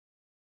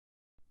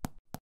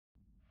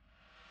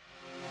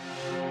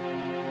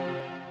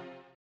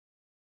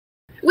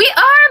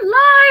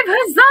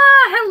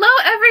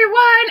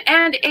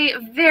and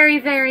a very,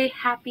 very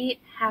happy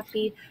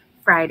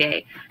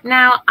Friday.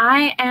 Now,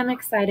 I am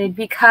excited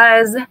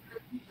because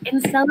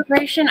in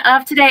celebration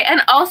of today,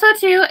 and also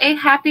to a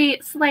happy,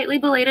 slightly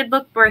belated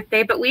book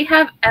birthday, but we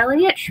have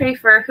Eliot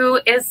Schrefer, who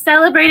is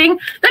celebrating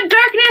the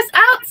darkness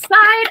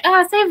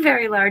outside. Say a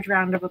very large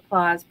round of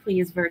applause,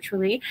 please,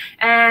 virtually.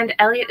 And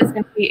Eliot is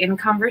going to be in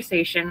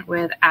conversation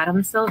with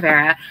Adam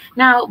Silvera.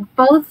 Now,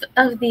 both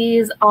of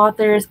these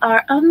authors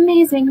are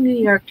amazing New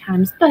York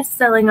Times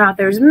bestselling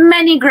authors,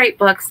 many great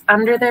books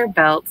under their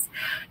belts.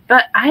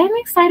 But I am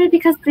excited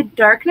because the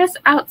darkness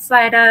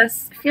outside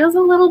us feels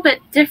a little bit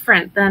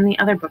different than the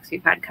other books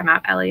you've had come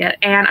out, Eliot.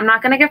 And I'm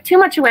not going to give too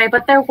much away,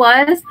 but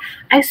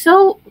I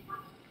so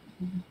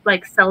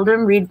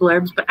seldom read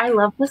blurbs, but I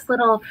love this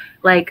little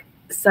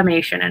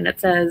summation. And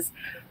it says,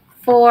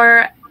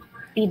 for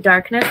the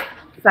darkness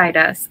outside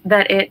us,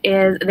 that it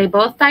is, they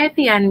both die at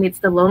the end, meets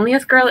the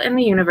loneliest girl in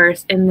the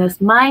universe in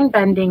this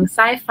mind-bending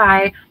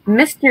sci-fi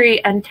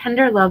mystery and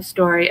tender love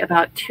story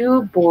about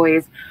two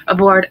boys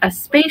aboard a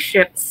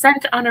spaceship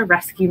sent on a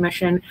rescue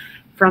mission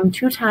from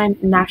two-time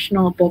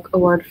National Book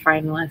Award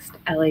finalist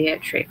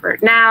Eliot Schrefer.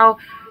 Now,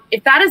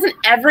 if that isn't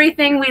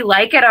everything we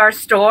like at our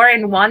store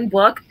in one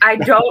book, I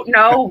don't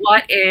know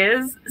what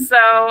is. So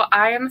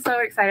I am so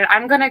excited.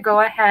 I'm going to go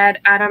ahead.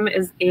 Adam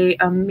is an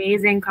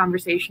amazing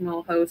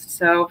conversational host.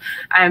 So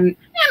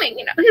he's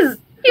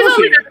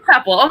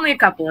only a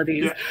couple of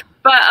these. Yeah.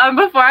 But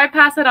before I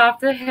pass it off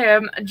to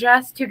him,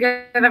 just to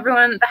give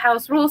everyone the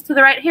house rules, to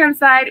the right-hand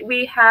side,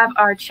 we have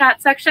our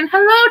chat section.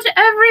 Hello to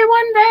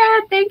everyone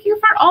there. Thank you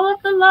for all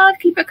of the love.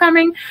 Keep it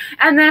coming.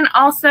 And then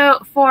also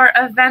for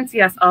events,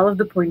 yes, all of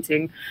the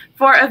pointing.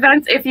 For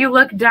events, if you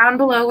look down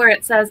below where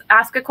it says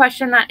ask a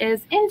question, that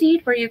is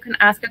indeed where you can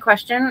ask a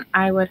question.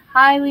 I would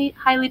highly,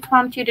 highly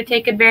prompt you to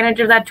take advantage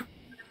of that to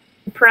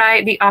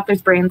pry the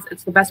author's brains.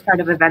 It's the best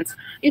part of events,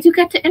 is you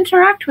get to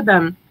interact with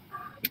them.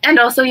 And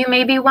also, you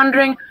may be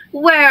wondering,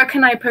 where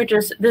can I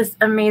purchase this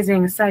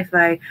amazing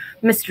sci-fi,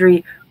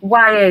 mystery,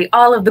 YA,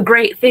 all of the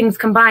great things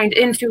combined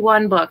into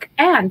one book?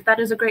 And that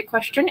is a great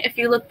question. If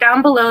you look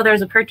down below,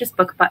 there's a purchase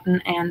book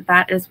button, and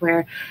that is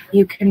where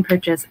you can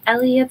purchase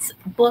Eliot's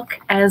book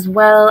as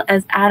well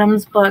as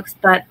Adam's books.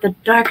 But the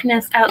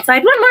darkness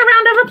outside, one more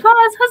round of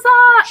applause,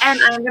 huzzah!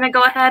 And I'm going to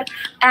go ahead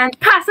and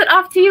pass it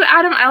off to you,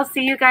 Adam. I'll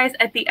see you guys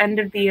at the end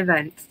of the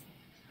event.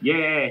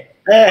 Yay!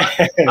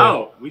 Hey.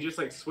 Oh, we just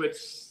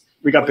switched.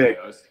 We got big.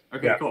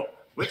 Okay, yeah. Cool.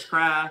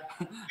 Witchcraft.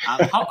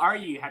 How are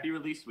you? Happy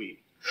release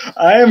week.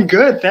 I am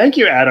good. Thank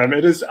you, Adam.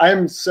 I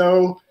am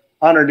so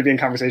honored to be in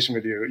conversation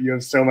with you. You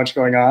have so much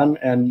going on,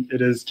 and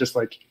it is just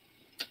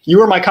you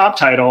were my comp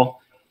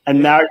title,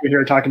 and now you're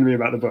here talking to me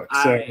about the book.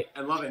 So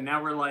I love it.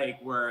 Now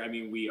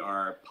we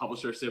are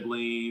publisher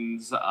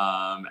siblings,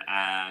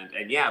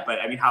 and yeah. But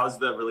how's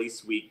the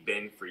release week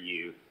been for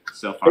you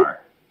so far?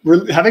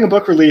 Having a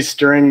book released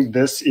during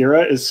this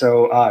era is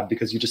so odd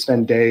because you just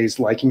spend days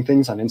liking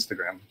things on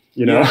Instagram.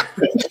 You know, yeah.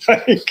 I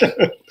think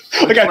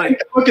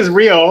the book is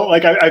real.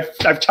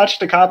 I've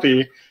touched a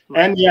copy,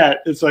 and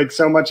yet it's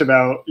so much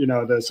about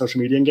the social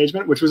media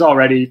engagement, which was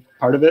already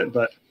part of it.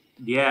 But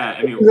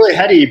yeah, it's really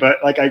heady. But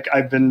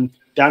I've been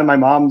down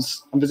in I'm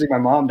visiting my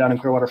mom down in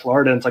Clearwater,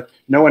 Florida, and it's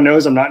no one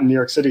knows I'm not in New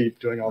York City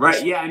doing all this.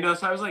 Right? Yeah, I know.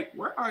 So I was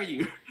where are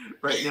you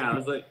right now? I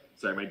was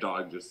sorry, my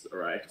dog just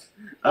arrived.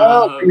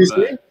 Oh, He's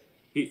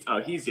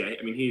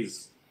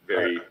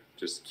very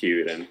just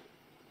cute and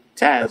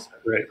Taz.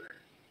 Great.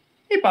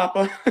 Hey,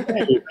 Papa.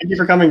 Thank you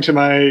for coming to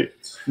my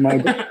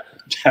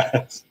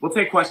Taz. We'll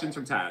take questions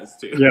from Taz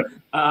too. Yep.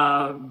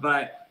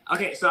 But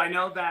okay, so I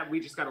know that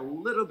we just got a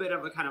little bit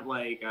of a kind of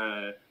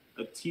a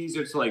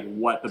teaser to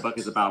what the book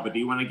is about, but do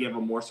you want to give a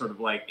more sort of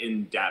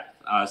in-depth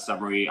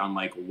summary on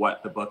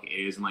what the book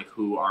is and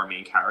who our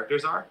main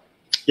characters are?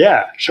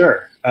 Yeah,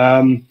 sure.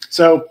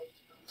 So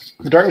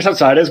The Darkness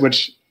Outside Us,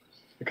 which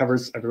it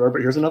covers everywhere,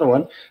 but here's another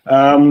one.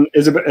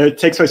 It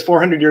takes place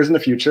 400 years in the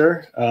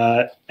future,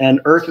 and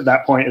Earth at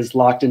that point is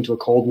locked into a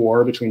Cold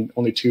War between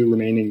only two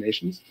remaining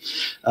nations.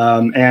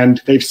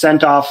 And they've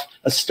sent off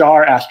a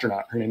star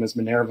astronaut. Her name is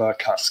Minerva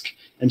Cusk,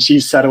 and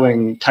she's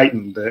settling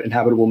Titan, the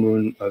inhabitable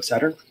moon of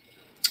Saturn.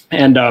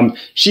 And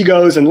she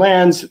goes and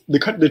lands.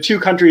 The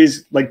two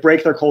countries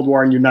break their Cold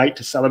War and unite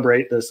to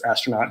celebrate this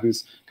astronaut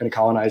who's going to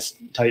colonize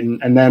Titan.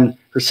 And then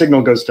her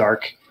signal goes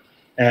dark.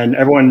 And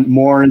everyone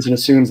mourns and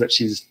assumes that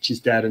she's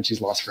dead and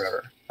she's lost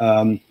forever.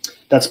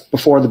 That's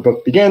before the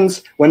book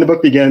begins. When the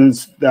book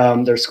begins,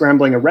 they're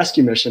scrambling a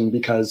rescue mission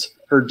because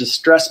her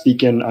distress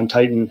beacon on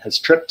Titan has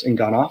tripped and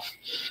gone off.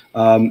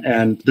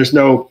 And there's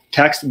no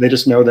text. They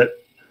just know that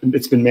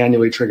it's been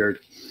manually triggered.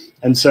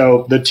 And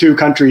so the two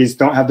countries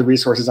don't have the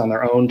resources on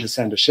their own to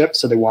send a ship.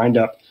 So they wind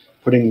up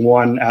putting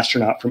one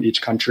astronaut from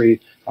each country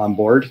on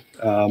board.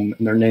 And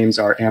their names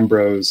are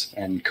Ambrose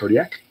and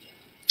Kodiak.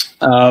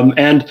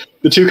 And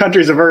the two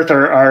countries of Earth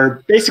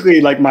are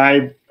basically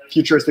my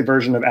futuristic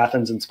version of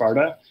Athens and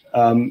Sparta.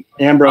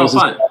 Ambrose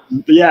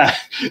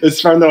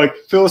is from the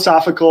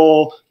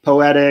philosophical,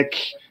 poetic.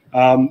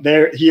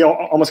 He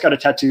almost got a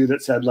tattoo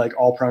that said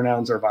all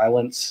pronouns are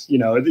violence.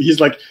 He's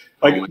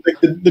like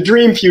the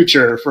dream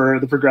future for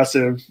the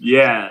progressive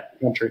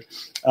country.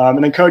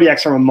 And then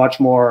Kodiak's from a much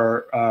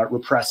more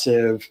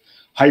repressive,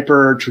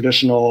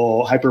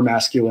 hyper-traditional,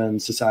 hyper-masculine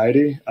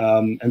society.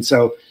 And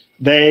so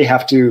they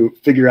have to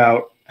figure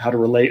out how to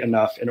relate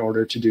enough in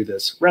order to do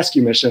this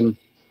rescue mission.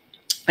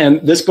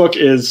 And this book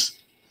is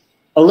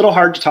a little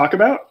hard to talk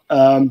about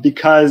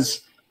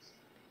because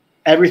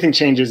everything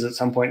changes at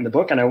some point in the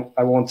book. And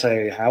I won't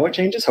say how it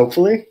changes,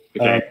 hopefully.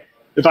 Okay.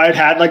 If I had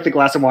had like the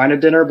glass of wine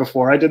at dinner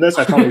before I did this,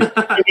 I probably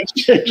would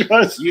change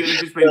us. You've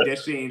just been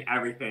dishing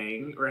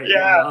everything right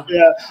now.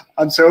 Yeah.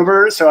 I'm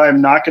sober, so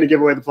I'm not going to give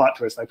away the plot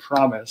twist. I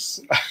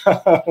promise.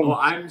 Well,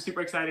 I'm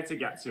super excited to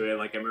get to it.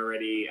 Like I'm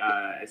already,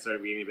 I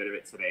started reading a bit of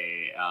it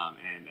today,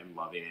 and I'm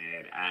loving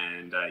it.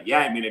 And yeah,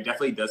 I mean, it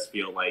definitely does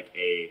feel like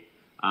a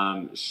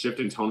shift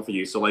in tone for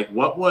you. So like,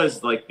 what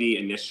was like the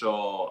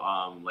initial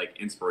like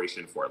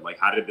inspiration for it? Like,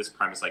 how did this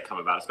premise like come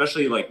about?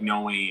 Especially like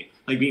knowing,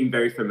 like being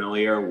very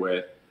familiar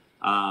with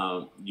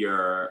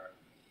your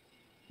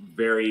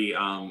very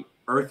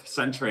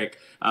Earth-centric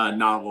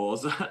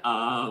novels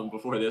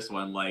before this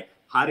one. Like,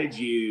 how did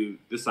you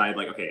decide,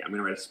 like, okay, I'm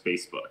going to write a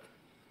space book?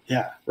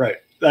 Yeah, right.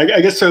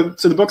 I guess so.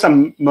 So the books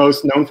I'm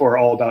most known for are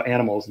all about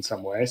animals in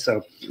some way.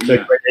 So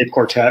the Great Ape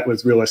Quartet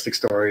was realistic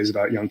stories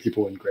about young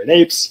people in great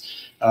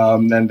apes.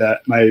 And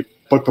my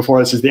book before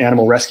this is The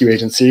Animal Rescue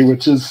Agency,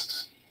 which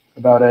is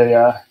about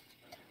a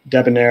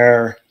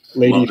debonair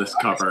lady. Love this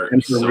cover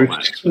so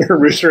much. Her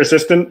rooster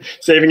assistant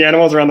saving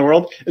animals around the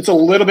world. It's a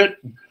little bit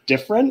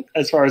different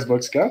as far as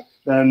books go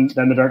than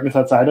The Darkness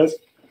Outside is.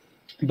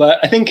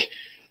 But I think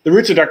the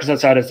roots of Darkness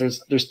Outside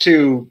is there's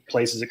two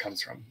places it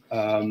comes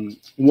from.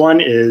 One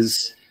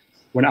is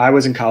when I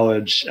was in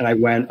college and I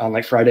went on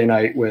like Friday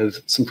night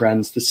with some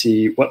friends to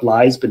see What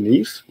Lies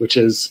Beneath, which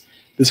is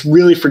this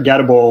really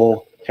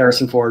forgettable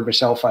Harrison Ford,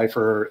 Michelle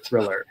Pfeiffer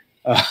thriller,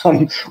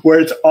 where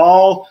it's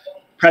all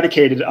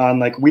predicated on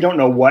like, we don't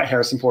know what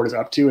Harrison Ford is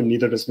up to, and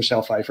neither does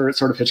Michelle Pfeiffer. It's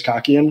sort of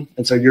Hitchcockian.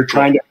 And so you're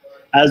trying to,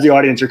 as the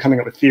audience, you're coming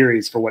up with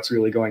theories for what's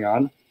really going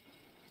on.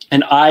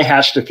 And I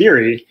hashed a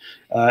theory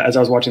as I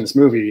was watching this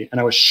movie,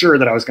 and I was sure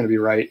that I was going to be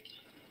right,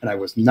 and I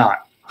was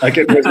not. Like,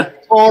 it was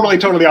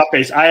totally off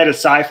base. I had a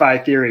sci-fi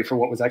theory for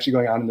what was actually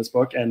going on in this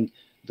book, and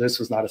this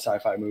was not a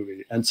sci-fi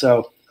movie. And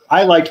so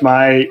I liked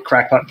my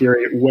crackpot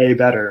theory way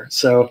better.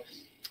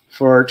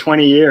 For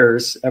 20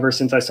 years, ever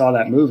since I saw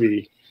that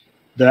movie,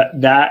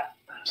 that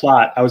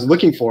plot, I was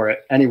looking for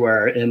it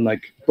anywhere in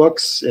like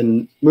books,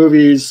 in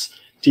movies,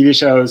 TV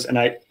shows, and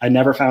I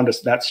never found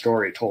that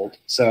story told.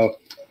 So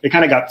it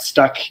kind of got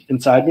stuck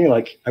inside me.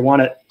 Like, I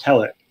want to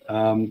tell it.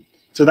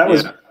 So that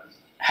was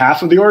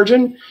half of the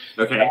origin.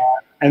 Okay.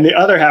 And the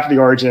other half of the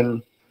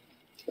origin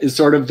is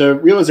sort of the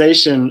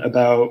realization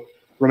about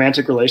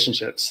romantic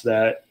relationships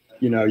that,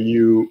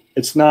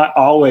 it's not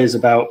always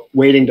about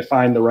waiting to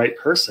find the right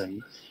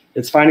person.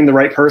 It's finding the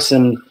right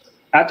person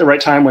at the right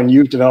time when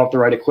you've developed the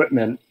right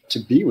equipment to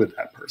be with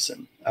that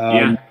person.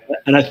 And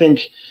I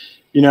think,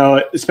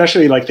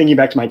 especially like thinking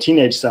back to my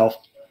teenage self.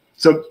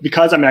 So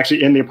because I'm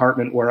actually in the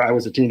apartment where I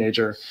was a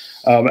teenager,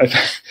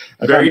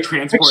 very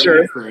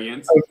transporting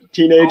experience.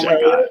 Teenage.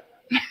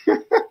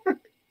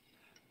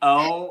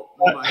 Oh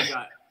my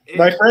God.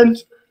 My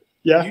friends.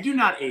 Yeah. You do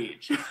not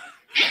age.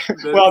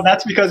 Well,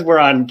 that's because we're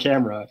on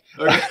camera.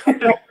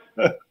 Okay.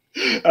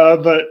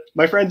 But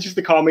my friends used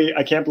to call me,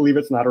 I can't believe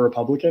it's not a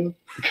Republican.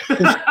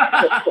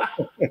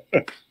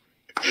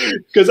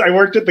 Because I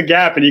worked at the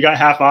Gap and you got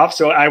half off.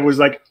 So I was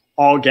like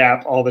all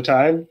Gap all the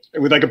time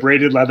with like a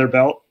braided leather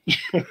belt.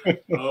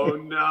 Oh,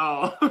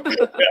 no.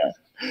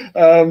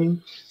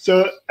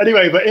 So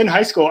anyway, but in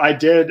high school, I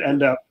did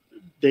end up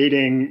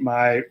dating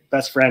my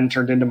best friend,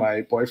 turned into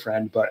my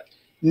boyfriend, but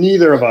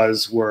neither of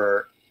us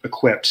were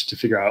equipped to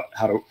figure out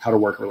how to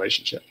work a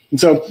relationship. And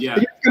so it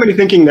gets somebody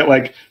thinking that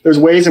like there's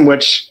ways in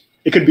which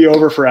it could be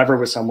over forever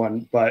with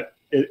someone, but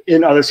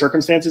in other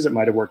circumstances, it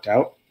might have worked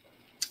out.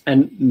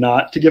 And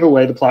not to give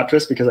away the plot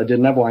twist because I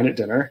didn't have wine at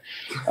dinner,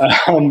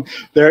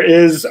 there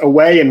is a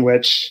way in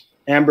which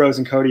Ambrose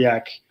and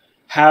Kodiak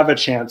have a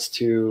chance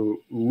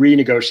to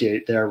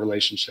renegotiate their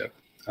relationship.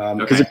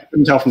 Because if you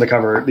can tell from the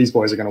cover, these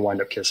boys are going to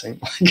wind up kissing.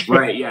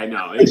 Right, yeah,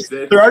 no.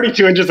 They're already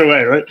 2 inches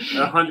away, right?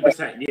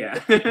 100%,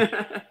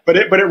 yeah. But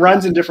it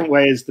runs in different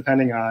ways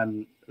depending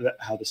on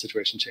how the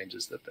situation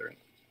changes that they're in.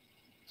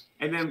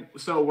 And then,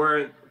 so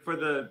for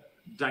the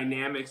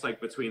dynamics like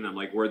between them,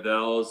 like were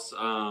those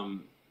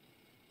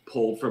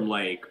pulled from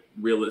like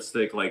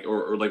realistic, like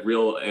or like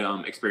real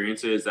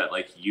experiences that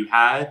like you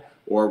had,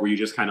 or were you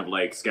just kind of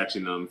like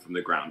sketching them from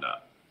the ground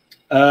up?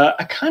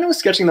 I kind of was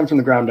sketching them from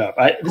the ground up.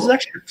 This is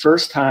actually the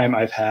first time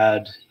I've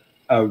had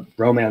a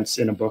romance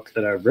in a book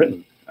that I've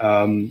written.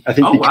 I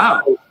think. Oh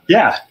wow!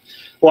 Yeah.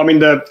 Well, I mean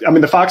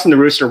the Fox and the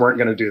Rooster weren't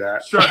going to do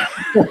that. Sure.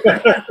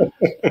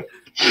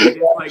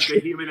 Like the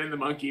human and the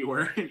monkey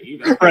weren't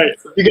either. Right.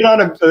 You get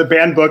on a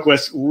banned book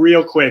list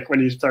real quick when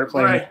you start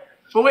playing. Right.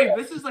 But wait,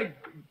 this is like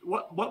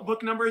what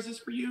book number is this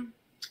for you?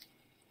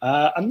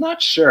 I'm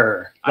not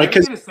sure. Like, I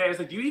was gonna say, I was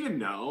like, do you even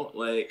know?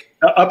 Like,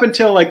 up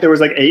until like there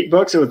was like 8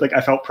 books, it was like I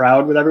felt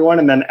proud with everyone,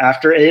 and then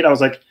after 8, I was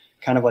like,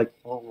 kind of like,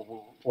 oh.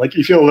 like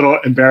you feel a little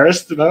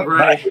embarrassed about.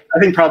 Right. I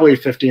think probably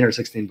 15 or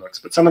 16 books,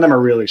 but some of them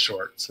are really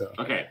short. So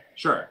okay,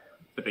 sure,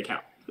 but they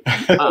count.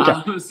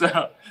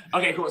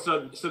 Okay, cool.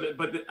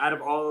 But out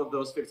of all of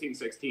those 15,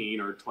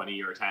 16, or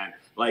 20 or 10,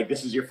 like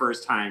this is your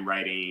first time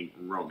writing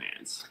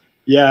romance.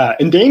 Yeah,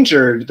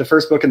 Endangered, the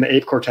first book in the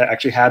Ape Quartet,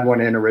 actually had one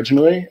in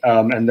originally,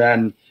 and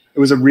then it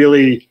was a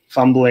really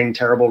fumbling,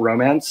 terrible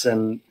romance.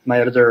 And my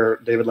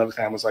editor, David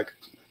Levithan, was like,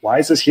 "Why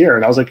is this here?"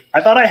 And I was like,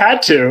 "I thought I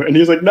had to." And he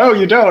was like, "No,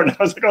 you don't." And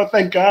I was like, "Oh,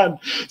 thank God."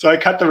 So I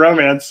cut the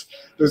romance.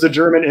 There was a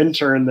German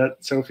intern that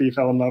Sophie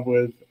fell in love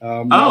with.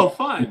 Oh,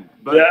 fun!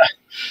 But yeah,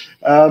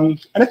 and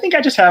I think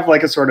I just have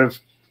like a sort of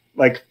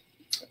like,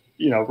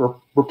 you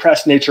know,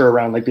 repressed nature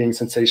around like being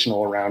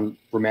sensational around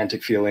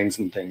romantic feelings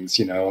and things.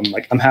 You know,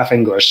 I'm half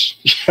English,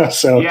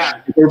 so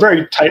yeah. we're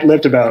very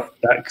tight-lipped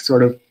about that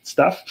sort of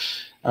stuff.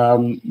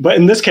 But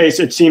in this case,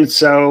 it seemed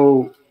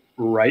so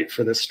right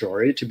for this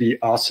story to be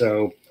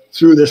also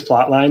through this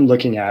plot line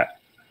looking at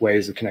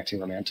ways of connecting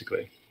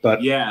romantically.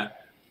 But yeah,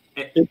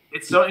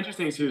 it's so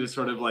interesting too to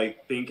sort of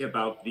like think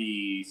about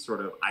the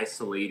sort of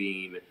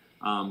isolating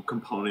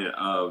component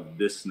of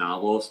this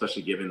novel,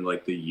 especially given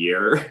like the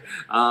year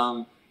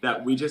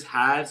that we just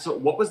had. So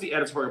what was the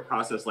editorial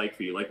process like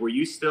for you? Like, were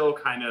you still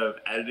kind of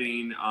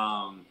editing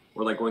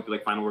or like going through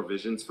like final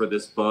revisions for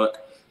this book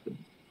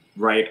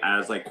right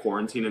as like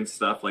quarantine and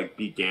stuff like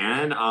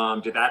began?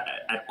 Did that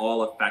at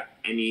all affect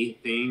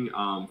anything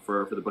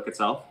for the book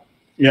itself?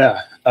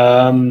 Yeah,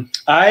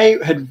 I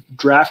had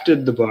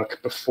drafted the book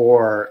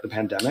before the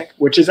pandemic,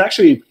 which is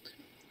actually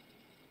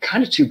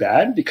kind of too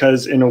bad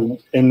because in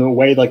a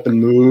way, like the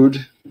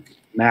mood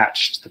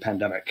matched the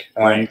pandemic.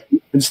 Right.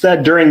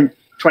 Instead, during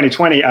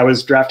 2020, I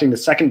was drafting the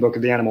second book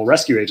of the Animal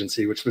Rescue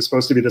Agency, which was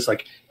supposed to be this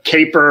like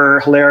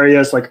caper,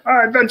 hilarious, like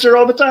adventure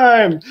all the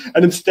time.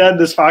 And instead,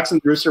 this fox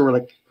and rooster were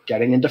like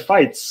getting into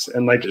fights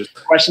and like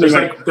questioning.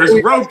 There's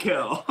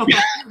roadkill.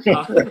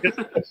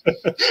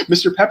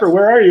 Mr. Pepper,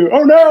 where are you?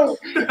 Oh no!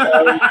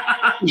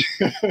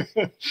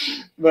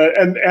 But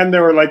and they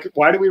were like,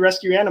 why do we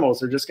rescue animals?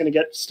 They're just going to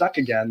get stuck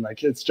again.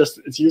 Like it's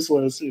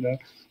useless, you know.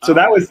 So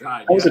that was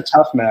a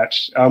tough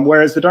match.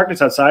 Whereas The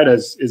Darkness Outside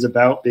is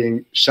about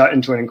being shut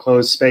into an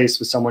enclosed space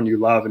with someone you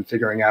love and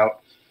figuring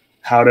out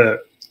how to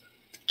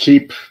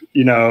keep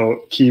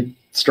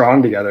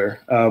strong together,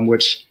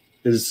 which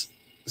is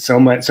so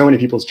many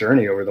people's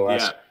journey over the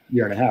last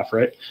year and a half,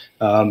 right?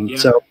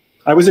 So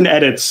I was in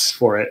edits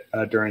for it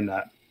during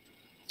that.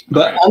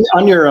 But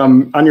on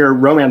your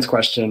romance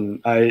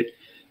question, I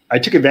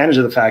took advantage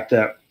of the fact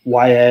that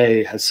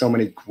YA has so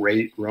many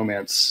great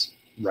romance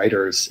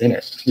writers in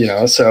it, you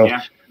know. So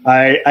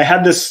I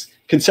had this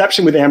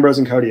conception with Ambrose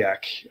and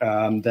Kodiak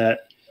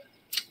that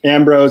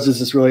Ambrose is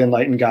this really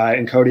enlightened guy,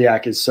 and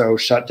Kodiak is so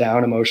shut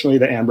down emotionally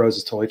that Ambrose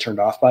is totally turned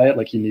off by it.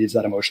 Like he needs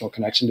that emotional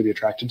connection to be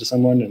attracted to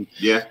someone. And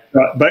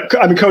but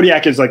I mean,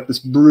 Kodiak is like this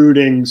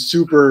brooding,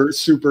 super,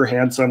 super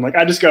handsome. Like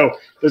I just go,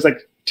 there's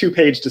like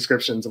 2-page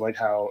descriptions of like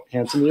how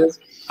handsome he is.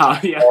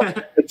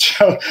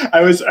 So I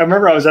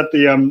remember I was at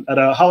the at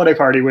a holiday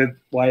party with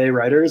YA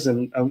writers,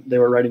 and they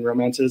were writing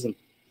romances, and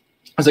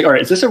I was like, all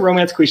right, is this a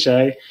romance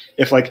cliche?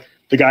 If like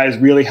the guy is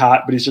really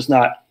hot, but he's just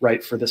not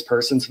right for this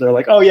person. So they're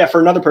like, oh yeah, for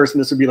another person,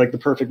 this would be like the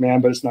perfect man,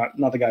 but it's not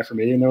the guy for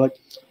me. And they're like,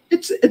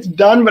 it's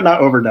done, but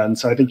not overdone.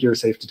 So I think you're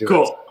safe to do it.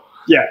 Cool.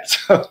 Yeah.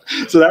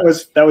 So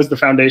that was the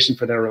foundation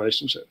for their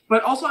relationship.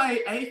 But also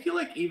I feel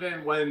like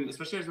even when,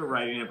 especially as we're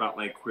writing about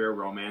like queer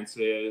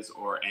romances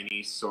or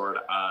any sort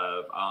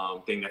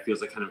of thing that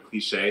feels like kind of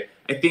cliche,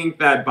 I think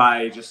that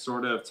by just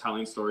sort of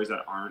telling stories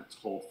that aren't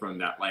told from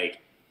that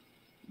like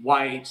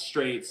white,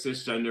 straight,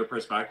 cisgender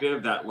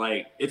perspective, that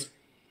like it's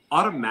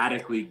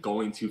automatically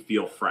going to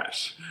feel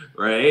fresh,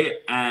 right?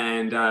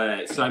 And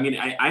so I mean,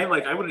 I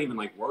wouldn't even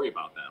like worry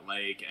about that.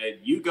 Like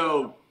you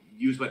go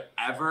use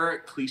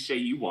whatever cliche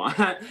you want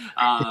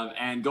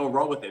and go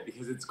roll with it,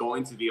 because it's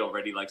going to be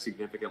already like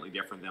significantly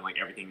different than like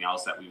everything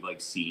else that we've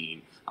like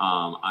seen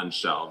on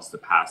shelves the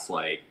past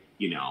like,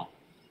 you know,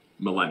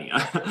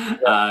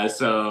 millennia.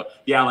 So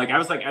yeah, like I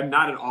was like, I'm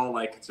not at all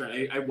like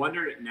concerned. I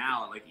wondered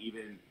now, like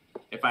even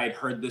if I had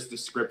heard this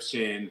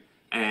description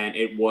and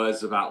it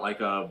was about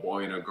like a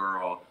boy and a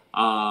girl,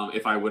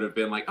 if I would have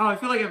been like, oh, I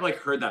feel like I've like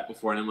heard that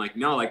before. And I'm like,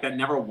 no, like that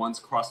never once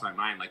crossed my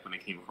mind, like when I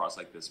came across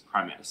like this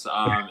premise.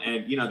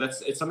 And you know,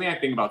 it's something I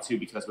think about too,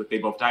 because with They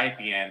Both Die at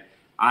the End,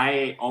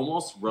 I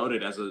almost wrote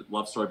it as a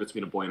love story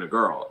between a boy and a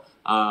girl,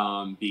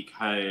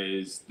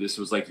 because this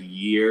was like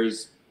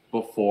years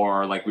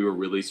before like we were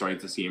really starting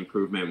to see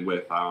improvement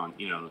with,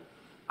 you know,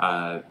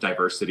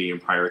 diversity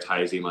and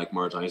prioritizing like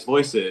marginalized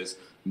voices,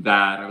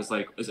 that I was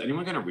like, is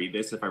anyone going to read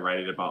this if I write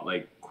it about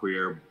like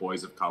queer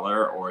boys of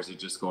color, or is it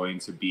just going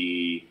to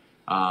be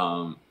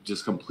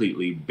just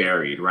completely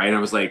buried, right? And I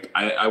was like,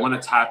 I want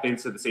to tap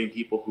into the same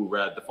people who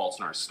read The Fault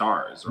in Our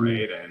Stars,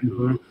 right? And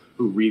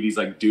who read these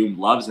like doomed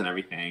loves and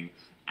everything.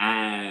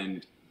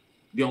 And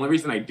the only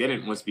reason I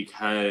didn't was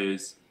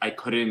because I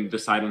couldn't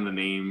decide on the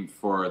name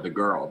for the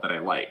girl that I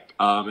liked.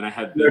 And I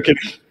had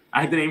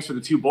I had the names for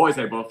the two boys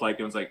I both liked.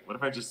 And I was like, what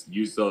if I just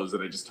use those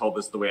and I just told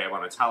this the way I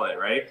want to tell it,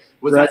 right?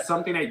 Was that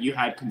something that you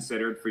had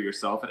considered for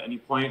yourself at any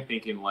point,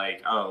 thinking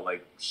like, oh,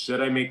 like,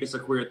 should I make this a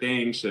queer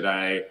thing? Should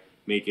I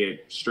make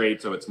it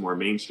straight so it's more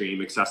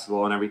mainstream,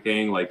 accessible and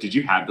everything? Like, did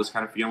you have those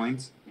kind of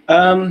feelings?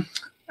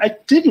 I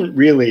didn't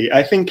really.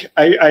 I think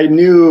I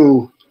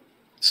knew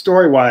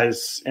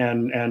story-wise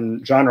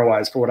and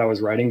genre-wise for what I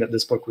was writing that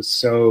this book was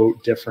so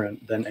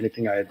different than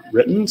anything I had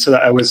written. So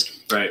that I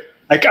was,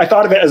 I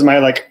thought of it as my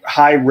like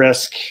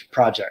high-risk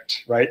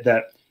project, right?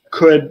 That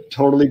could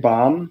totally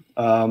bomb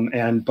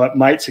but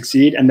might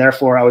succeed. And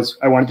therefore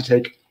I wanted to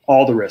take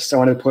all the risks. I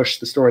wanted to push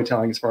the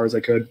storytelling as far as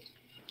I could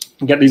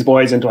and get these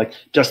boys into like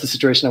just the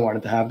situation I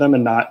wanted to have them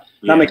and not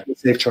make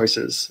safe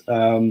choices.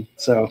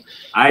 So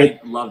I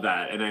love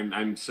that. And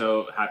I'm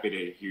so happy to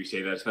hear you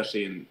say that,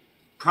 especially in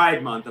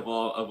Pride Month of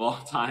all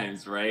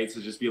times, right?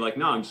 So just be like,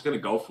 no, I'm just going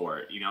to go for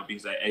it,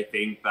 because I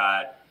think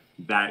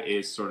that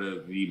is sort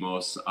of the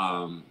most,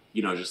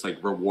 just like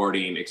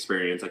rewarding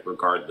experience, like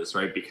regardless,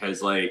 right?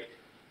 Because I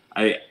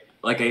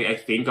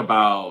think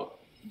about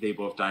They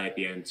Both Die at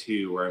the End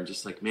too, where I'm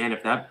just like, man,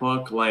 if that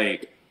book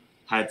like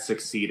had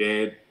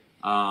succeeded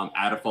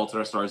at A Fault in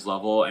Our Stars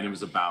level and it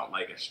was about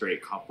like a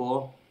straight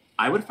couple,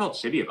 I would have felt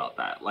shitty about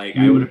that. Like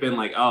I would have been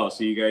like, oh,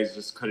 so you guys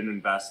just couldn't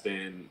invest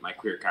in my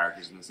queer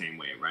characters in the same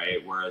way,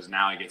 right? Whereas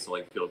now I get to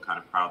like feel kind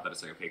of proud that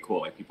it's like, okay, cool,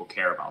 like people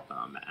care about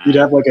them. And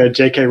you'd have like a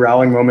J.K.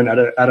 Rowling moment at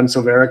a Adam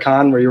Silvera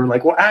con where you were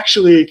like, well,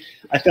 actually,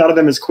 I thought of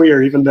them as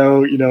queer, even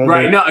though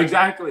right? No,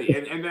 exactly.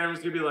 And then I was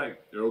gonna be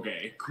like,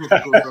 okay, cool,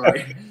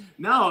 sorry.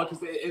 No, because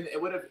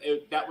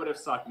that would have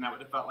sucked, and that would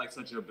have felt like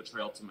such a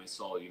betrayal to my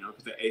soul,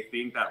 because I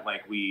think that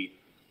like we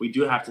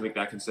do have to make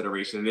that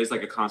consideration. It is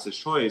like a conscious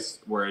choice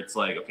where it's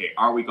like, okay,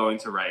 are we going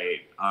to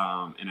write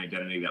an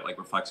identity that like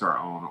reflects our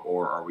own,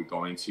 or are we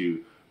going to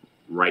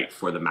write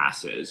for the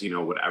masses,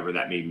 whatever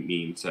that may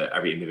mean to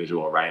every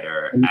individual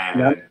writer.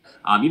 And,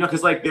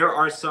 because like there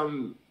are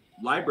some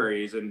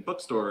libraries and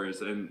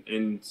bookstores and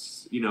in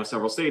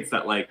several states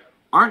that like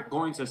aren't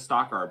going to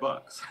stock our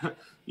books,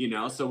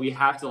 so we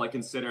have to like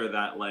consider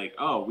that like,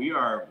 oh, we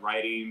are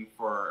writing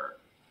for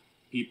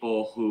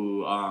people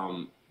who,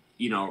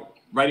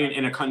 writing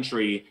in a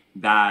country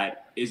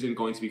that isn't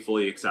going to be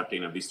fully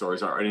accepting of these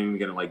stories or aren't even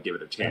going to like give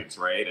it a chance,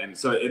 right? And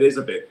so it is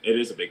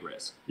a big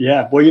risk.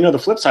 Yeah. Well, the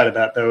flip side of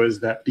that though is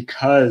that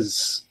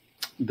because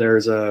there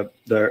is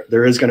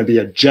going to be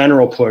a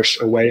general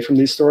push away from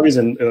these stories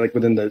and like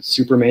within the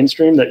super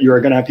mainstream, that you are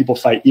going to have people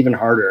fight even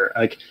harder.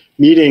 Like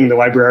meeting the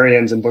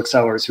librarians and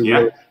booksellers who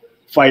really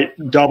fight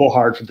double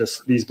hard for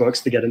these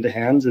books to get into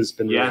hands has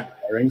been really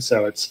inspiring.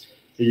 So it's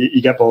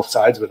you get both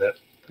sides with it.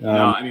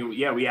 No, I mean,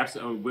 we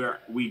absolutely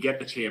we get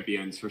the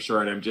champions for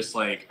sure, and I'm just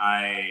like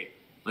and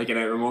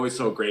I'm always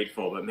so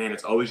grateful. But man,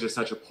 it's always just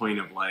such a point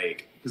of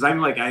like, because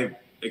I've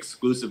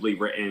exclusively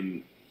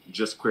written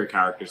just queer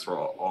characters for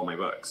all my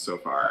books so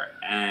far,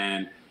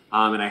 and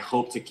I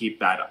hope to keep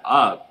that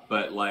up.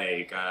 But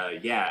like, I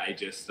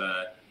just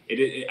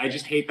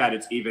hate that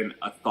it's even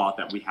a thought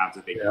that we have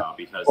to think about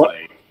because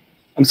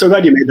I'm so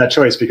glad you made that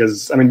choice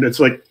because I mean it's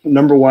like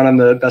 #1 on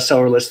the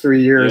bestseller list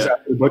 3 years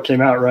after the book came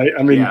out, right?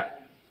 I mean.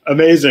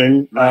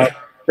 Amazing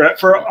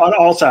for on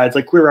all sides,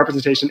 like queer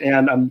representation,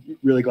 and I'm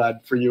really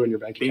glad for you and your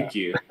bank account. Thank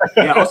you.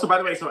 Yeah. Also, by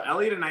the way, so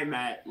Eliot and I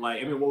met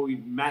we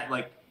met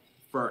like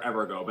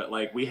forever ago, but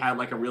like we had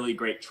like a really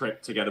great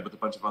trip together with a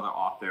bunch of other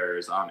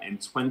authors in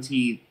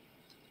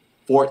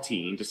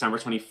 2014, December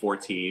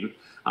 2014.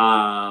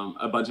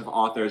 A bunch of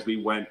authors.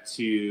 We went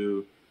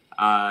to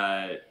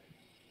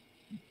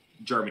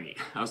Germany.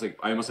 I was like,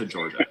 I almost said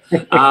Georgia.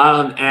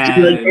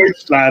 And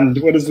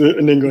Deutschland. What is it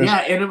in English?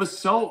 Yeah, and it was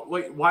so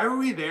like, why were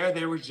we there?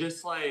 They were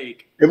just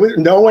like, it was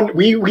no one.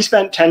 We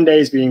spent 10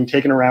 days being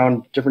taken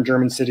around different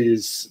German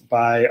cities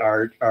by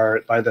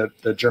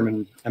the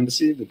German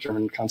embassy, the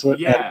German consulate.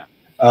 Yeah.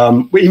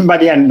 And, even by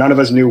the end, none of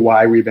us knew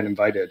why we'd been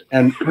invited,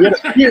 and we had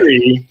a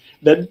theory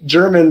that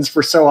Germans,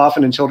 for so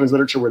often in children's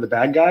literature, were the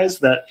bad guys.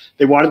 That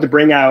they wanted to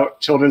bring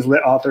out children's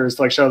lit authors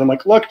to like show them,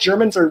 like, look,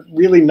 Germans are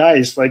really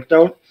nice. Like,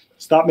 don't.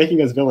 Stop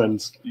making us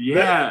villains.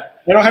 Yeah.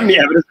 I don't have any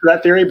evidence for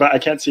that theory, but I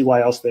can't see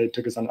why else they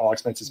took us on all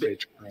expenses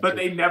paid. But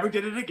they never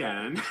did it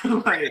again.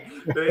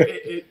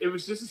 It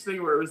was just this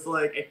thing where it was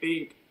like, I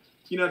think,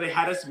 they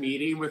had us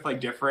meeting with like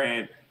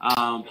different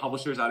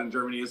publishers out in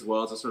Germany as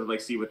well to sort of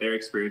like see what their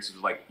experiences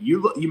was like.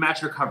 You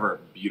match your cover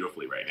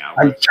beautifully right now.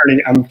 I'm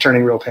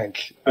turning real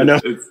pink. I know.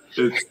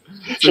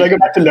 Should I go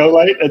back to no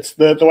light? It's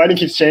the lighting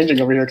keeps changing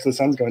over here because the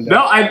sun's going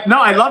down.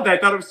 I love that. I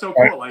thought it was so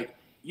cool. Like.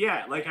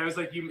 Yeah, like I was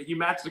like, you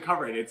match the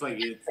cover, and it's like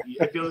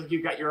I feel like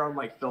you've got your own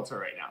like filter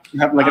right now. You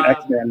have like an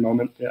X-Man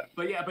moment, yeah.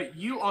 But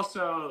you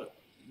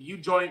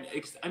joined.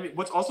 I mean,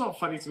 what's also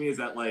funny to me is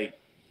that like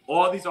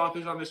all these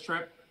authors on this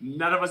trip,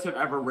 none of us have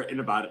ever written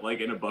about it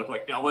like in a book.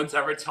 Like no one's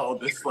ever told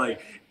this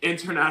like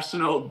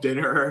international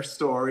dinner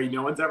story.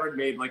 No one's ever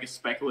made like a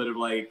speculative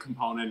like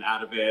component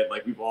out of it.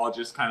 Like we've all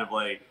just kind of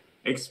like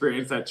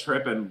experienced that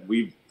trip, and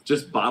we've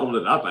just bottled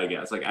it up. I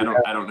guess. Like I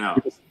don't know.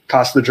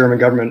 cost the German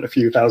government a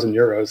few thousand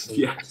euros.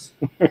 Yes.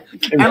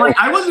 And like,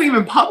 I wasn't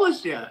even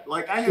published yet.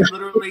 Like, I had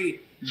literally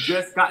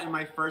just gotten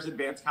my first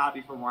advance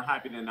copy for More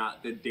Happy Than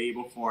Not the day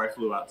before I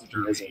flew out to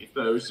Germany. Amazing.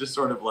 So it was just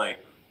sort of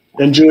like.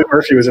 And Julie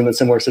Murphy was in a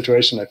similar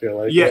situation, I feel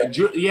like. Yeah,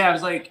 yeah, it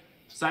was like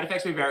Side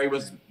Effects May Vary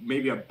was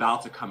maybe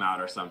about to come out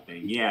or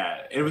something. Yeah,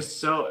 it was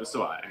so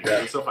odd. Anyway,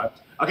 it was so fun.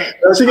 Okay.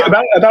 I was thinking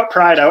about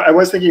Pride. I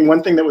was thinking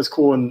one thing that was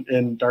cool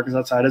in Darkness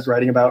Outside is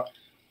writing about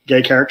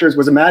gay characters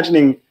was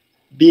imagining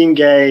being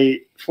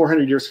gay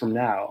 400 years from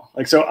now.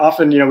 Like, so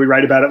often, we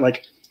write about it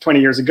like 20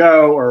 years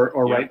ago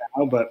or right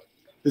now, but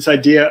this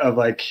idea of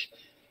like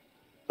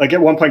at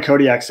one point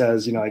Kodiak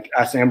says, like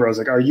asks Ambrose,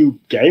 like, are you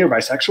gay or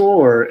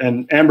bisexual?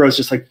 And Ambrose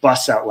just like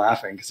busts out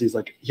laughing because he's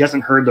like, he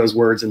hasn't heard those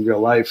words in real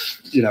life,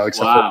 except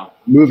for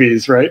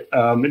movies, right?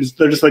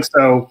 They're just like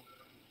so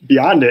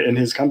beyond it in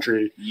his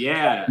country.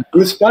 Yeah. It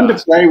was fun to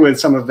play with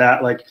some of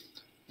that, like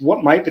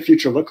what might the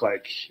future look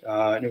like?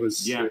 And it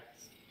was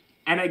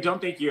And I don't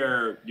think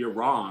you're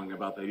wrong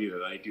about that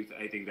either. I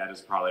think that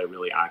is probably a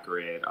really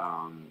accurate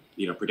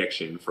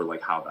prediction for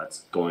like how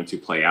that's going to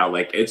play out.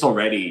 Like it's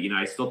already,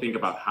 I still think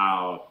about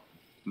how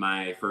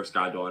my first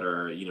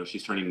goddaughter,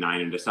 she's turning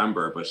 9 in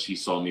December, but she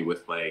saw me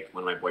with like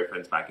one of my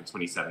boyfriends back in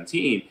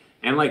 2017.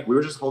 And like we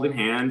were just holding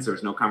hands, there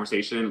was no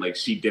conversation. Like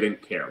she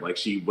didn't care. Like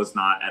she was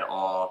not at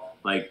all,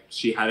 like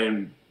she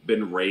hadn't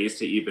been raised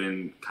to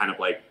even kind of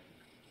like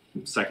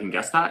second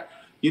guess that.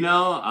 And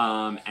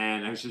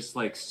I was just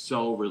like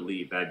so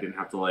relieved that I didn't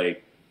have to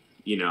like,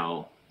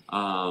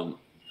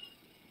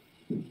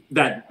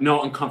 that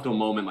no uncomfortable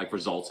moment like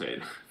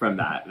resulted from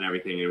that and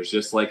everything. It was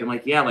just like, I'm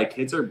like, yeah, like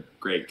kids are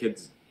great.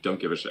 Kids don't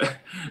give a shit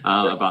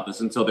about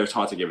this until they're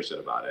taught to give a shit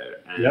about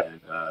it. And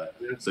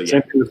so yeah.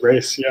 Same thing with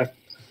race, yeah.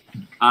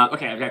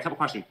 Okay, I've got a couple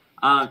questions.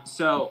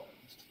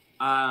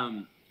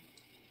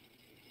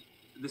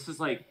 This is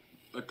like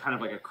kind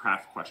of like a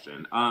craft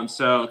question.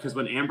 So, because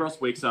when Ambrose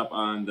wakes up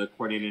on the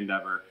coordinated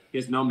Endeavor, he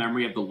has no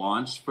memory of the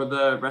launch for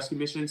the rescue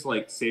mission to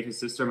like save his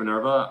sister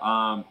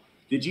Minerva.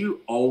 Did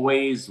you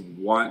always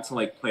want to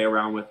like play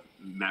around with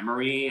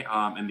memory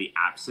and the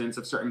absence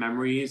of certain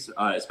memories,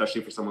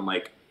 especially for someone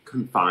like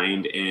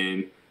confined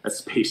in a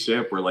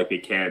spaceship where like they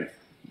can't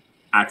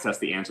access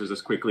the answers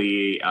as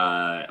quickly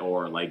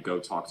or like go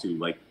talk to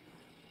like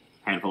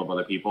a handful of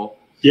other people?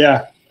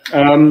 Yeah,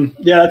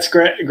 that's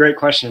great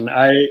question.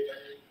 I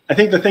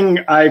think the thing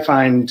I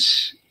find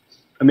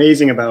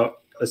amazing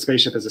about a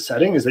spaceship as a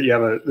setting is that you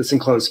have this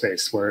enclosed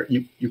space where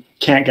you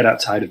can't get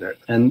outside of it.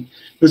 And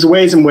there's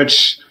ways in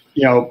which,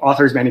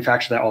 authors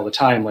manufacture that all the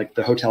time. Like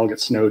the hotel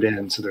gets snowed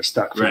in, so they're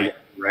stuck. Right.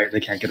 They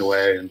can't get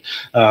away. And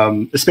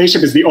the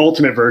spaceship is the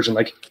ultimate version.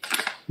 Like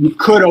you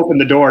could open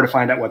the door to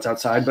find out what's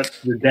outside, but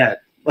you're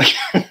dead. Like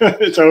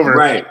it's over.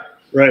 Right.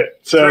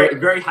 So very,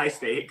 very high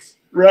stakes.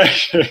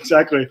 Right.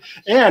 Exactly.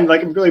 And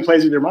like it really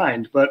plays with your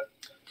mind, but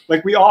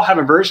like we all have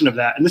a version of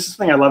that. And this is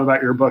the thing I love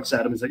about your books,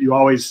 Adam, is that you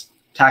always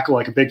tackle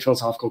like a big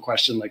philosophical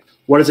question. Like,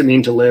 what does it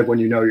mean to live when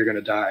you know you're going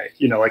to die?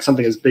 Like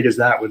something as big as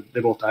that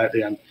they both die at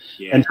the end.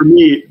 Yeah. And for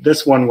me,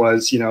 this one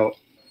was,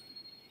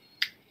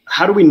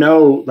 how do we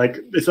know, like,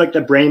 it's like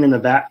the brain in the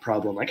vat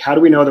problem. Like, how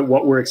do we know that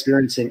what we're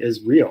experiencing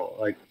is real?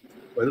 Like,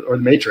 or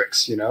the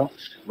Matrix,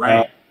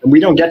 Right. And we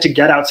don't get to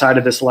get outside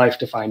of this life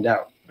to find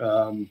out.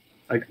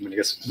 I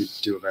guess we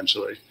do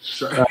eventually.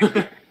 Sure.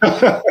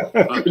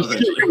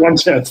 Eventually. One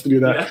chance to do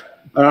that.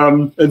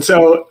 Yeah. And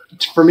so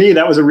for me,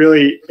 that was a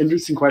really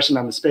interesting question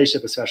on the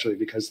spaceship, especially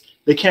because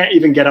they can't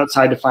even get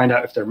outside to find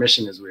out if their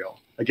mission is real.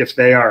 Like if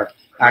they are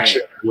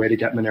actually a way to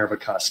get Minerva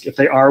Cusk, if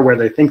they are where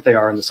they think they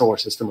are in the solar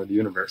system or the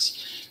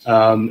universe.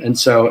 And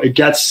so it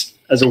gets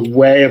as a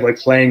way of like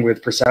playing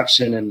with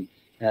perception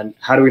and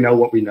how do we know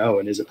what we know?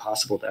 And is it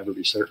possible to ever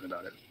be certain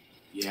about it?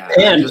 Yeah.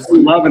 And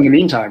love in the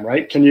meantime,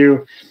 right? Can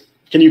you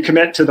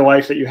commit to the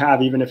life that you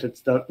have, even if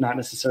it's not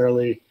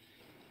necessarily,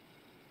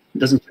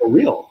 doesn't feel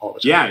real all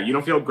the time? Yeah, you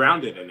don't feel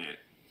grounded in it.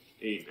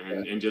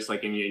 And just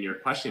like in you're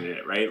questioning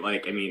it, right?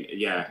 Like, I mean,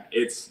 yeah,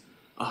 it's,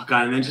 oh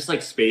God. And then just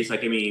like space,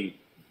 like, I mean,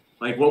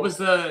 like what was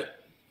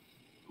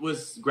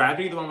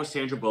Gravity the one with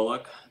Sandra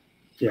Bullock?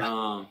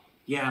 Yeah.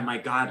 Yeah, my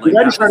God. Like,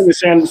 I'm starting with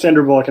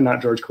Sandra Bullock and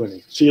not George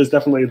Clooney. She is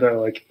definitely the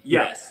like.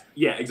 Yes.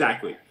 Yeah,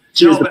 exactly.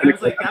 No, but I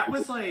was like, that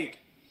was like,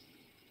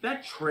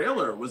 that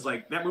trailer was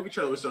like, that movie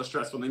trailer was so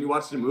stressful. And then you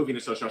watch the movie and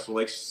it's so stressful.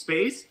 Like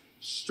space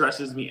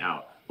stresses me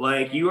out.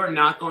 Like you are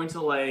not going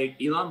to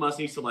like, Elon Musk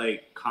needs to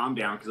like calm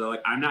down because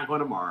like, I'm not going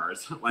to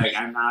Mars. Like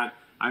I'm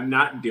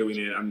not doing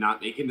it. I'm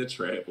not making the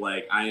trip.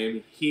 Like I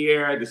am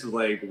here. This is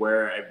like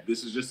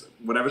this is just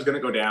whatever's going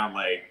to go down.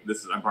 Like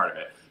I'm part of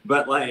it.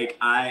 But like,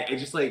 I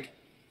just like,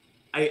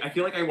 I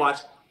feel like I watch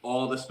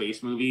all the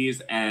space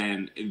movies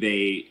and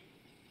they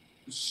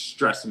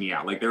stress me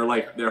out. Like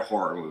they're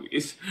horror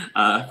movies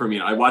for me.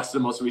 I watched the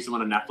most recent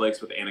one on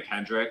Netflix with Anna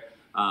Kendrick,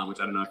 which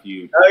I don't know if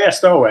you. Oh yeah,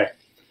 Stowaway.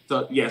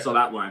 So yeah, so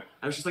that one.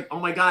 I was just like, oh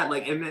my God,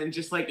 like, and then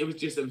just like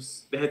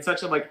it had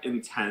such a like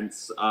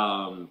intense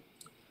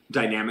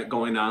dynamic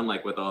going on,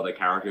 like with all the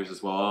characters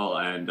as well,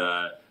 and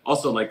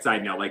also like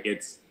side note, like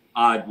it's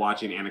odd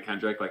watching Anna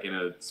Kendrick like in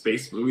a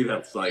space movie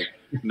that's like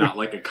not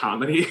like a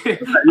comedy.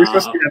 You're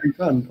supposed to be having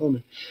fun,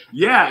 only.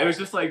 Yeah, it was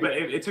just like, but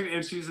it took,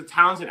 and she's a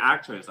talented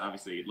actress,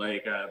 obviously.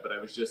 Like, but I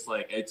was just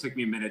like, it took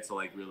me a minute to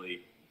like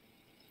really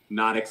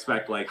not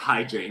expect like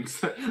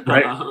hijinks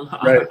right.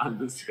 on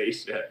the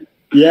spaceship.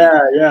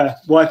 Yeah.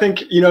 Well, I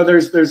think,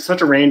 there's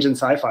such a range in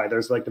sci-fi.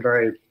 There's like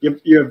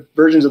you have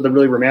versions of the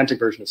really romantic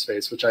version of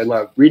space, which I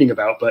love reading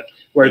about, but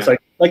where it's like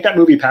that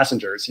movie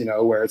Passengers,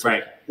 where it's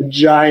like a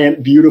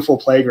giant, beautiful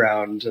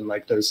playground and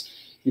like there's,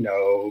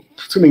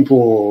 swimming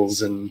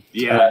pools and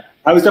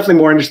I was definitely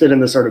more interested in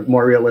the sort of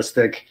more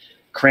realistic,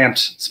 cramped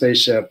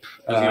spaceship.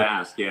 I was gonna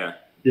ask,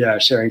 yeah,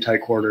 sharing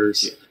tight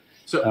quarters. Yeah.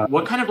 So,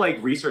 what kind of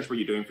like research were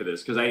you doing for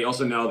this? Because I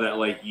also know that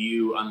like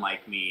you,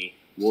 unlike me,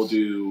 will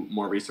do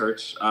more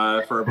research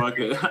for a book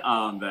than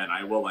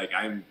I will. Like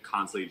I'm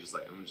constantly just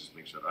like, I'm gonna just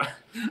make sure that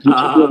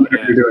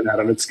you're doing,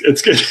 Adam. It's good.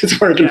 It's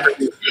working for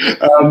you.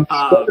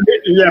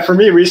 For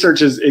me,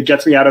 research it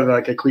gets me out of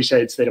like a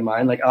cliched state of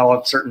mind. Like I'll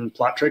have certain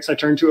plot tricks I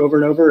turn to over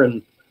and over,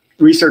 and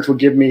research will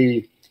give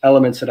me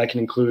elements that I can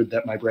include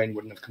that my brain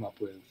wouldn't have come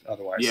up with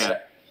otherwise. Yeah.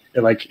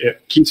 So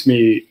it keeps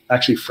me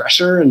actually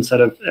fresher instead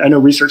of, I know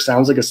research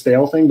sounds like a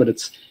stale thing, but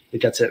it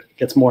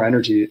gets more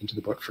energy into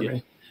the book for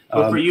me.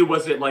 But for you,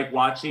 was it like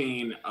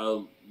watching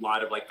a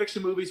lot of like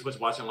fiction movies? Was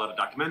watching a lot of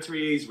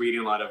documentaries,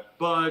 reading a lot of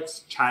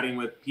books, chatting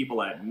with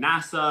people at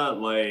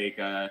NASA? Like,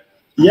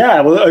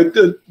 yeah, well,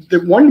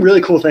 the one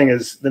really cool thing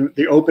is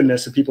the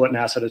openness of people at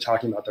NASA to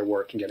talking about their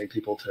work and getting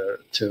people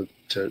to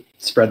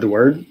spread the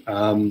word.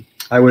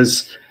 I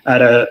was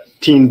at a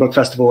teen book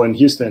festival in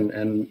Houston,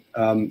 and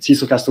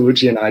Cecil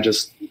Castellucci and I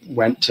just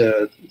went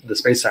to the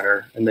Space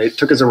Center, and they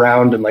took us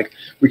around, and like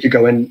we could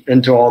go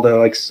into all the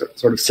like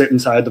sort of sit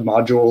inside the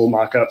module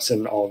mock-ups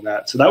and all of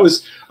that. So that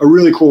was a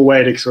really cool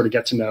way to sort of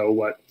get to know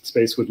what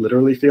space would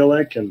literally feel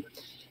like. And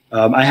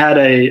I had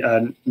a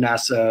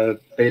NASA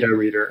beta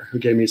reader who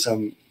gave me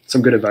some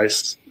good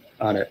advice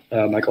on it,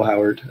 Michael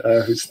Howard,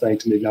 who's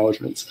thanked in the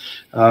acknowledgements.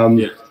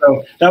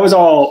 So that was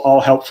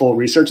all helpful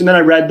research. And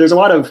then there's a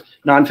lot of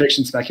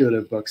nonfiction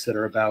speculative books that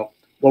are about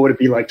what would it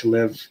be like to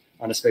live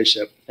on a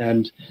spaceship.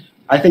 And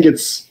I think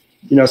it's,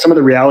 some of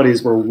the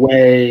realities were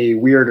way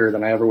weirder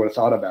than I ever would have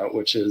thought about,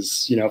 which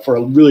is, for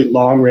a really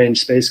long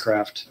range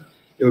spacecraft,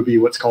 it would be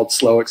what's called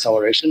slow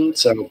acceleration.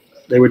 So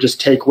they would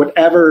just take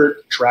whatever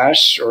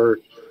trash or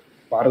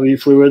bodily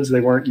fluids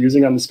they weren't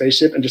using on the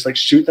spaceship and just like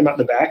shoot them out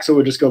the back. So it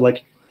would just go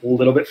like a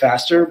little bit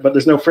faster, but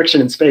there's no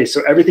friction in space.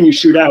 So everything you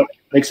shoot out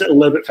makes it a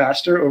little bit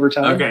faster over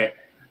time. Okay.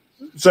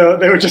 So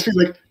they would just be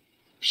like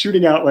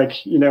shooting out like,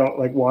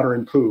 like water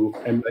and poo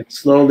and like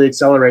slowly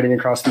accelerating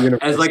across the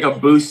universe. As like a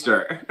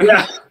booster.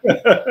 Yeah.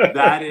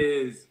 That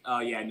is,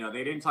 no,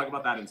 they didn't talk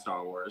about that in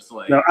Star Wars.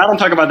 Like, no, I don't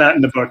talk about that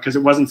in the book because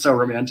it wasn't so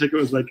romantic. It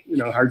was like,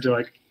 hard to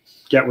like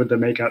get with the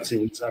makeout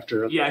scenes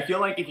after. Yeah, I feel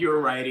like if you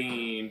were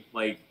writing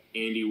like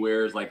Andy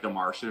Weir's like The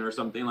Martian or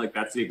something, like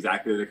that's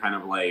exactly the kind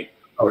of like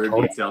weird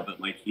detail that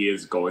like he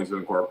is going to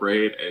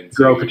incorporate and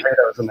grow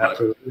potatoes in that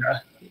food.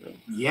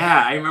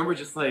 Yeah, I remember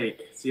just like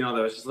that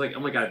was just like,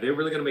 oh my god, they're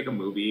really gonna make a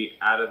movie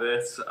out of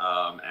this,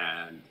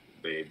 and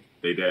they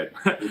did,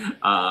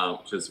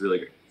 which is really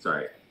good.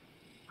 Sorry,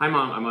 hi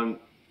mom, I'm on.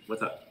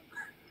 What's up?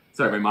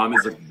 Sorry, my mom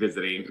is like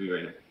visiting me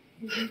right now.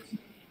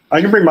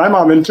 I can bring my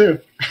mom in too.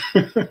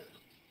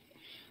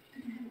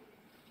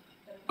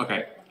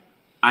 Okay.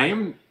 I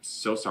am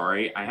so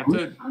sorry. I have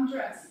to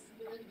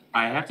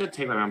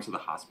take my mom to the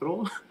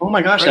hospital. Oh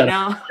my gosh, right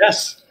now.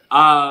 Yes.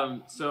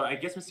 So I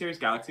guess Mysterious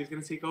Galaxy is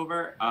going to take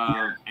over.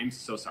 I'm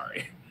so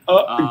sorry.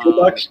 Good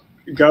luck.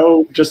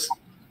 Go. Just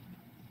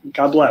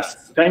God bless.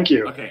 Yes. Thank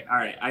you. Okay. All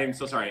right. I am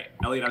so sorry,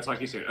 Eliot. I'll talk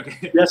to you soon.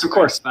 Okay. Yes, of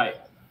course. Bye.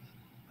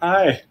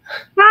 Hi.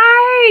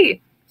 Hi.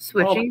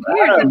 Switching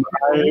gears.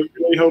 I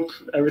really hope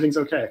everything's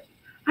okay.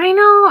 I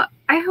know.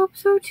 I hope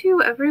so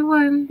too.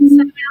 Everyone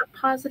send out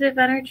positive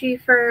energy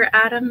for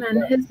Adam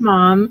and his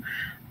mom.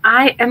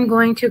 I am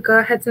going to go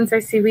ahead, since I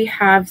see we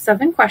have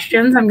 7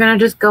 questions, I'm going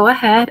to just go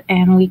ahead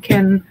and we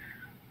can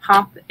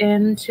hop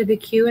into the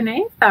Q&A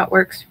if that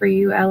works for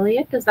you,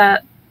 Eliot.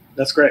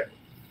 That's great.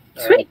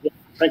 Sweet.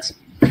 Thanks.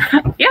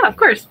 Yeah, of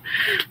course.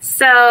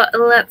 So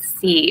let's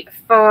see.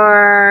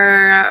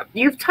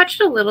 You've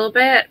touched a little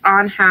bit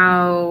on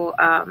how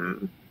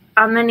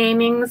on the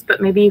namings,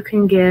 but maybe you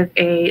can give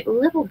a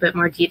little bit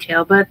more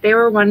detail. But they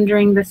were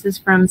wondering, this is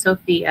from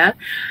Sophia,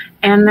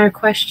 and their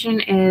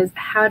question is,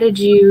 how did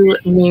you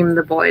name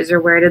the boys, or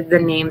where did the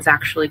names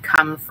actually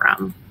come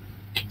from?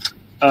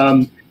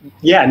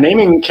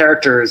 Naming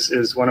characters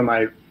is one of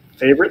my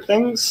favorite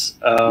things,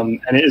 and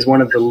it is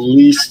one of the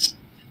least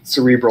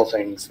cerebral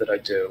things that I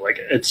do. Like,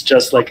 it's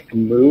just like a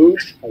mood,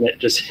 and it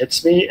just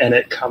hits me, and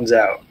it comes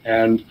out.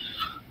 And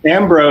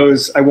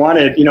Ambrose,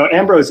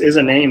 Ambrose is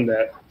a name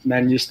that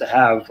men used to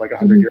have like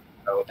 100 years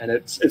ago, and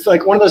it's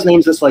like one of those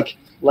names that's like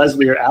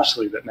Leslie or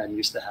Ashley that men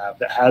used to have,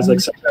 that has like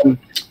some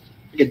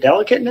like a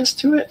delicateness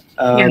to it.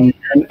 And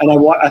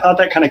I thought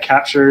that kind of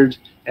captured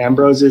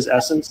Ambrose's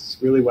essence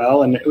really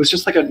well, and it was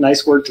just like a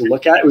nice word to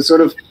look at. It was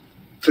sort of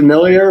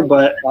familiar,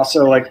 but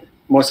also like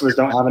most of us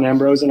don't have an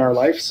Ambrose in our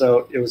life,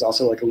 so it was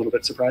also like a little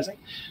bit surprising.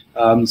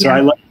 So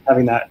I love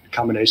having that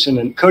combination.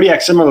 And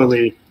Kodiak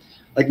similarly,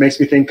 like makes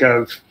me think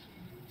of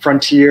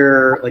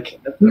Frontier, like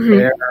the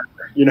bear,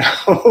 you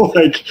know,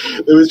 like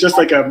it was just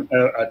like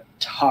a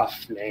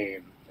tough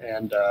name,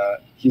 and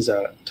he's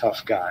a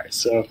tough guy.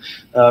 So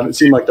it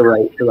seemed like the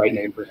right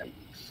name for him.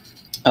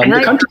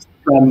 The country,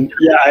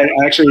 I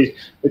actually,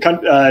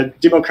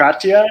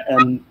 Democratia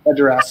and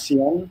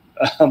Federación.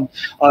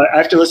 I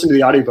have to listen to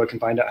the audiobook and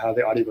find out how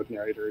the audiobook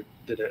narrator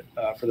did it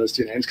for those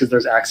two names, because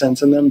there's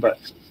accents in them. But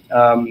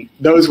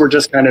those were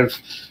just kind of,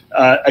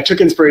 I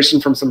took inspiration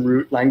from some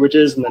root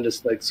languages and then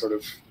just like sort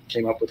of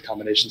came up with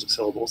combinations of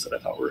syllables that I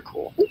thought were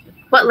cool.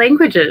 What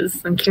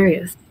languages? I'm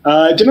curious.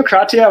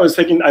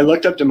 Democratia, I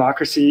looked up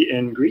democracy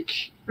in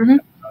Greek,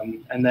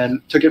 and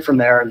then took it from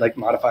there and like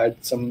modified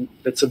some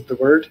bits of the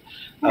word.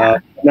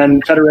 And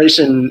then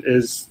Federation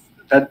is,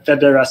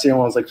 Federation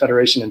was like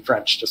federation in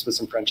French, just with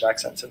some French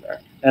accents in there.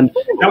 And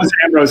that was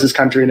Ambrose's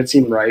country, and it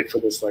seemed right for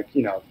this like,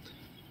 you know,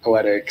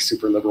 poetic,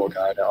 super liberal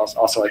guy to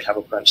also like have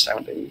a French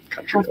sounding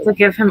country. Have to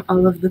give him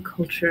all of the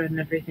culture and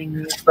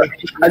everything.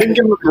 I didn't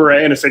give him a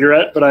beret and a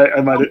cigarette, but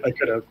I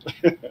could have.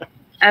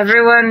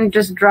 Everyone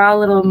just draw a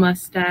little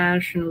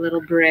mustache and a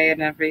little beret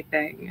and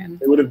everything. And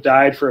they would have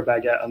died for a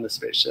baguette on the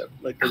spaceship.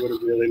 Like they would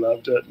have really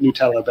loved a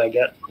Nutella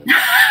baguette.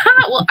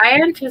 Well, I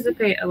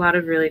anticipate a lot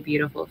of really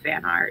beautiful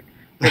fan art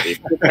for these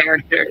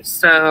characters.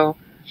 So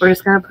we're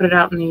just going to put it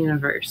out in the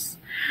universe.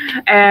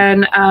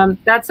 And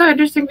that's so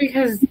interesting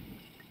because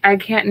I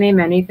can't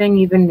name anything.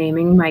 Even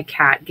naming my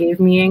cat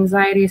gave me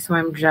anxiety, so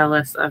I'm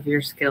jealous of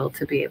your skill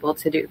to be able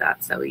to do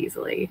that so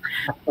easily.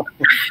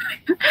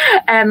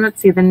 And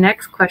let's see, the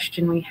next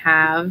question we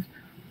have.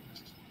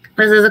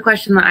 This is a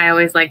question that I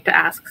always like to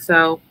ask,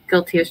 so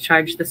guilty as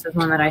charged. This is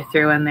one that I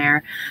threw in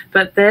there.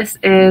 But this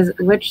is,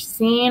 which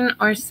scene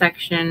or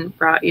section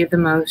brought you the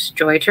most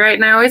joy to write?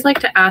 And I always like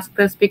to ask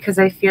this because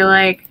I feel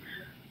like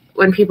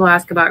when people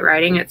ask about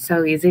writing, it's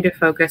so easy to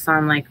focus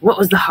on like, what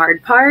was the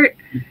hard part?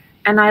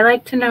 And I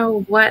like to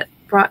know what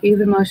brought you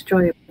the most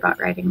joy about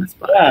writing this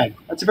book. Yeah,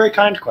 that's a very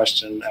kind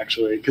question,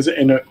 actually, because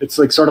it's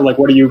like sort of like,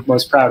 what are you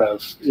most proud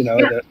of? You know,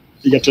 that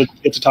you get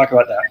to talk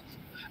about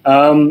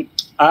that.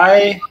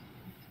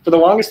 For the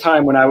longest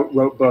time when I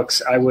wrote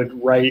books, I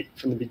would write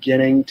from the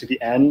beginning to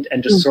the end,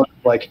 and just sort of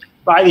like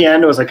by the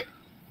end, I was like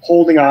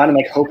holding on and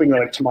like hoping that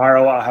like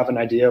tomorrow I'll have an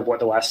idea of what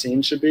the last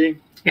scene should be.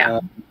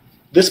 Yeah.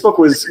 This book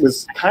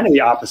was kind of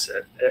the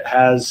opposite. It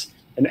has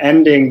an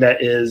ending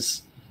that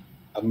is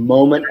a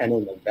moment and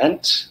an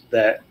event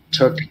that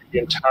took the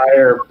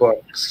entire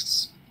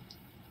book's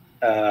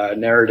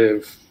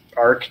narrative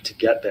arc to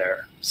get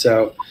there.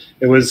 So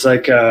it was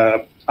like,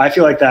 I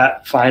feel like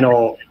that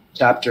final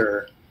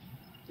chapter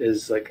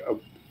is like a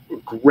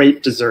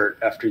great dessert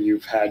after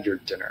you've had your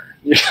dinner.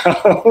 You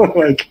know,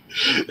 like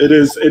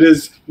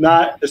it's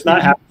not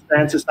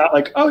happenstance. It's not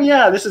like, oh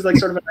yeah, this is like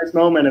sort of a nice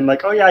moment, and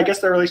like, oh yeah, I guess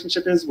their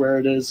relationship is where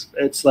it is.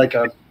 It's like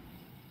I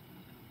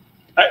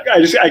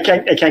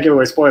can't give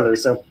away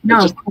spoilers. So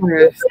no, just,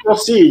 you'll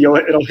see.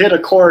 It'll hit a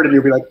chord, and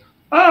you'll be like,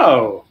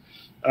 oh,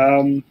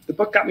 the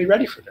book got me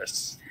ready for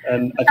this,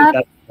 and I think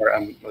that's what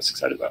I'm most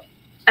excited about.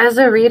 As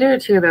a reader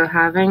too, though,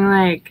 having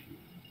like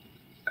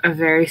a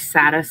very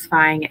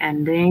satisfying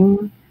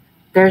ending,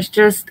 there's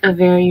just a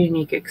very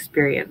unique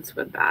experience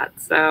with that.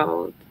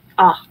 So,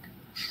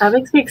 that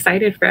makes me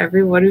excited for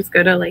everyone who's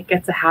gonna like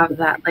get to have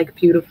that like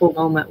beautiful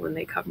moment when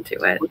they come to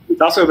it.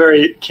 It's also a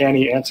very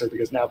canny answer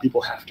because now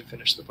people have to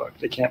finish the book.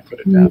 They can't put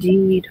it down.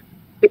 Indeed.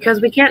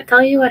 Because we can't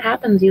tell you what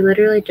happens. You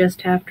literally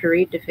just have to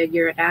read to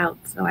figure it out.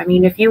 So, I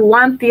mean, if you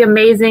want the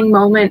amazing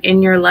moment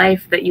in your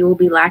life that you will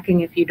be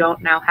lacking if you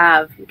don't now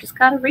have, you just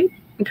gotta read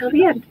until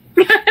the end.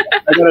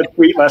 I got a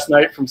tweet last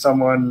night from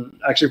someone,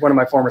 actually one of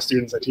my former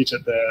students. I teach at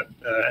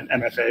an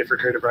MFA for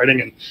creative writing,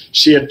 and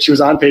she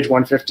was on page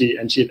 150,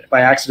 and she had,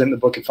 by accident, the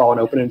book had fallen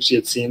open, and she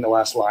had seen the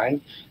last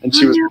line, and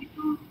she was,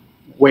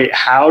 wait,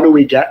 how do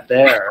we get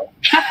there?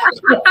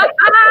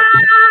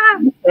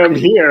 I'm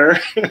here,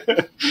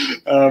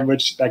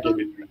 which that gave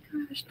me.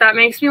 That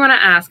makes me want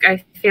to ask. I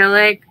feel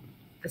like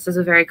this is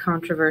a very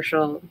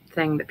controversial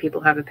thing that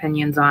people have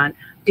opinions on.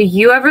 Do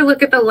you ever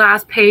look at the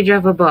last page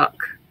of a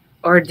book?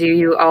 Or do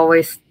you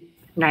always?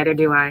 Neither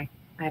do I.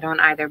 I don't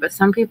either, but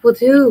some people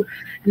do.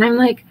 And I'm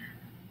like,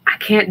 I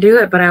can't do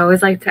it, but I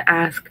always like to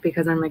ask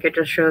because I'm like, it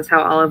just shows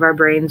how all of our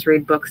brains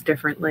read books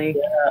differently.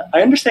 Yeah,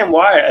 I understand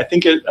why. I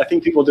think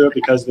people do it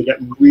because they get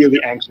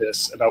really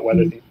anxious about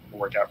whether things will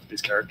work out for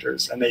these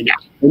characters, and they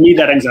need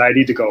that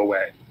anxiety to go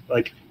away,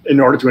 like in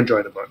order to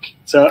enjoy the book.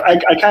 So I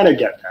kind of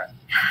get that.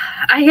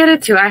 I get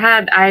it too.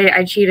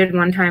 I cheated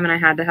one time, and I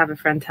had to have a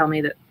friend tell me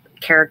that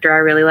character I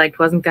really liked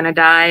wasn't going to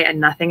die and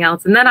nothing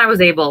else. And then I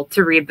was able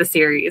to read the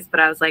series, but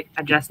I was like,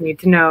 I just need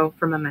to know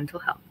for my mental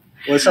health.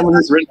 Well, as someone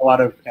who's written a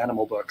lot of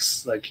animal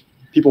books, like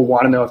people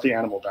want to know if the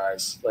animal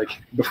dies. Like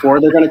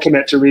before they're going to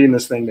commit to reading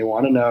this thing, they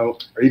want to know,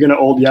 are you going to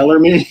Old Yeller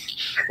me?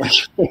 Like,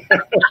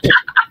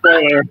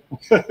 spoiler,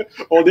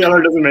 Old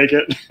Yeller doesn't make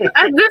it. This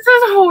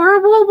is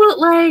horrible, but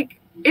like,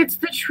 It's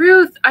the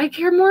truth. I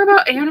care more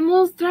about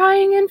animals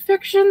dying in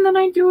fiction than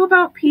I do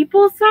about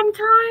people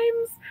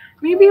sometimes.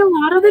 Maybe a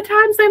lot of the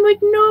times I'm like,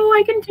 no,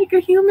 I can take a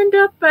human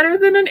death better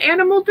than an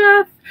animal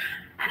death.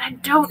 And I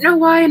don't know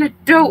why, and I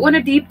don't want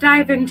to deep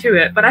dive into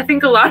it. But I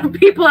think a lot of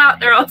people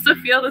out there also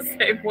feel the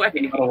same way.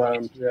 Not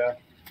alone, yeah.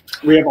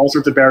 We have all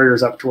sorts of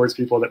barriers up towards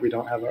people that we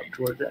don't have up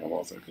towards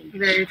animals, I think.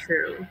 Very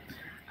true.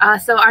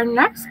 So our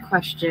next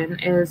question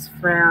is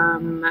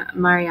from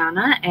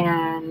Mariana,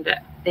 and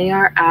they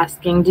are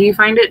asking, do you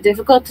find it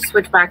difficult to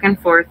switch back and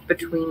forth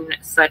between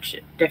such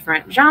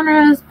different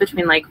genres,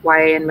 between like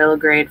YA and middle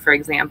grade, for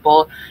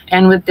example,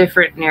 and with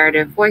different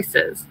narrative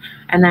voices?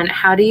 And then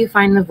how do you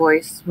find the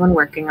voice when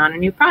working on a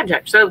new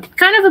project? So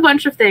kind of a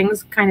bunch of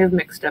things kind of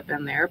mixed up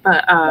in there,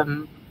 but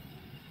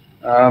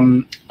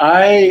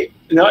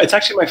it's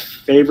actually my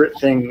favorite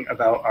thing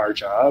about our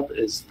job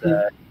is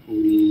that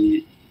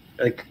we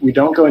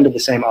don't go into the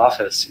same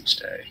office each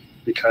day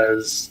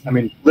because, I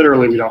mean,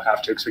 literally we don't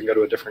have to because we can go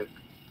to a different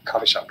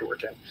coffee shop to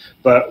work in.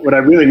 But what I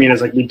really mean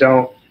is like we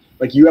don't,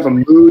 like you have a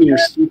mood and you're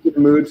stuck in a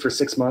mood for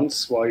 6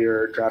 months while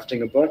you're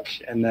drafting a book.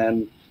 And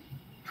then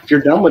if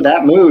you're done with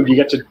that mood, you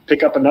get to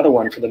pick up another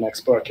one for the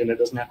next book and it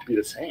doesn't have to be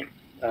the same,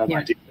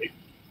 ideally.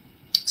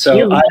 So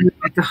you like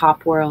the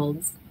hop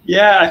worlds.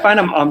 Yeah, I find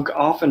I'm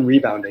often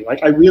rebounding.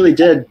 Like I really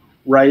did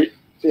write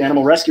the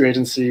Animal Rescue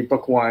Agency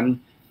book 1,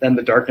 then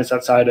The Darkness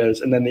Outside Us,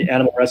 and then the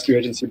Animal Rescue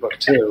Agency book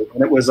 2.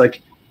 And it was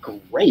like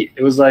great.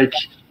 It was like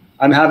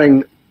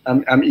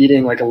I'm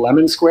eating like a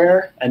lemon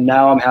square, and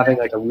now I'm having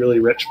like a really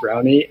rich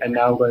brownie, and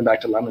now I'm going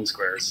back to lemon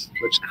squares,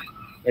 which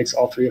makes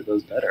all 3 of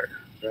those better,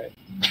 right?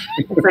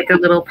 It's like a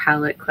little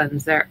palate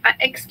cleanser.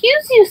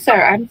 Excuse you,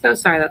 sir. I'm so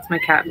sorry. That's my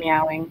cat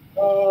meowing.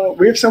 Oh,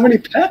 we have so many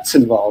pets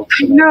involved.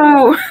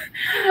 No.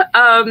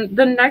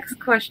 The next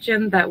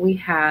question that we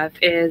have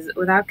is,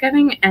 without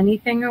giving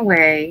anything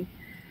away,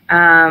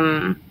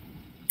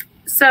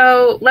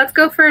 so let's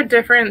go for a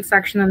different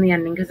section than the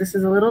ending because this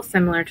is a little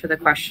similar to the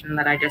question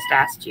that I just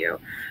asked you.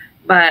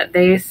 But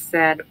they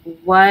said,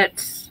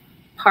 what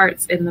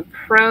parts in the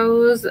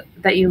prose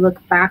that you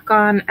look back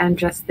on and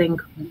just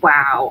think,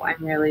 wow,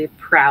 I'm really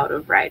proud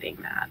of writing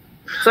that?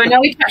 So I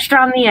know we touched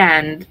on the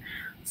end.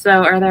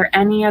 So are there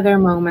any other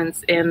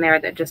moments in there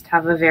that just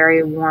have a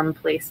very warm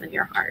place in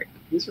your heart?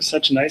 These are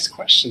such nice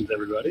questions,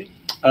 everybody.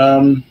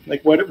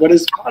 Like what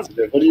is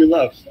positive? What do you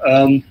love?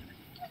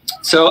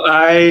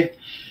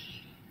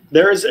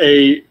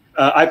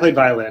 I played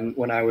violin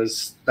when I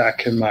was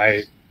back in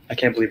my, I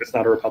can't believe it's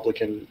not a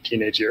Republican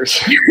teenage years.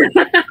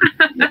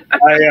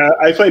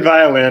 I played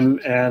violin,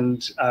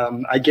 and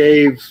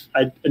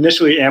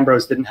initially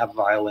Ambrose didn't have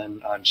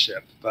violin on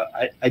ship, but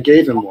I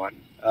gave him one,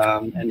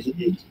 and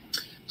he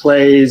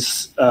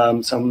plays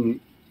some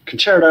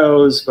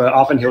concertos, but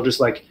often he'll just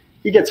like,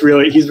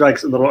 he's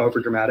like a little over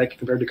dramatic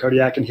compared to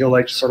Kodiak, and he'll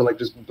like sort of like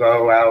just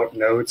bow out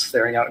notes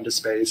staring out into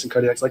space, and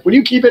Kodiak's like, will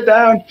you keep it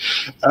down?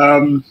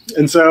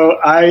 And so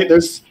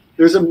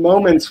there's a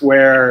moments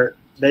where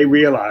they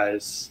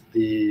realize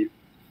the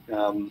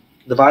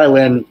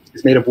violin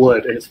is made of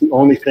wood, and it's the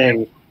only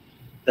thing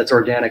that's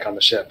organic on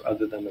the ship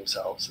other than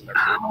themselves and their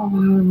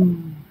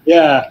food.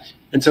 Yeah,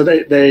 and so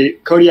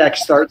Kodiak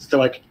starts to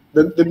like,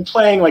 the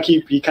playing, like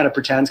he kind of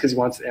pretends because he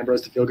wants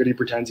Ambrose to feel good. He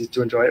pretends he's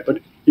to enjoy it, but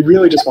he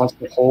really just wants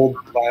to hold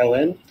the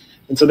violin.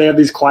 And so they have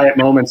these quiet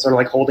moments, sort of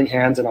like holding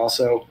hands and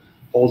also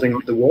holding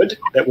the wood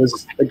that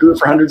grew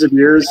for hundreds of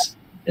years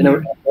in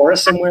a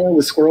forest somewhere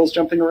with squirrels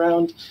jumping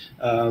around,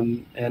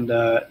 and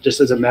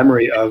just as a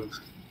memory of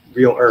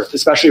real Earth,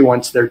 especially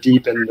once they're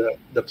deep in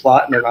the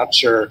plot and they're not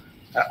sure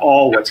at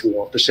all what's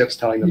real. The ship's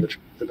telling them the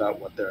truth about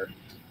what they're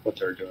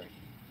doing.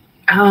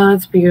 Oh,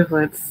 that's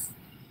beautiful.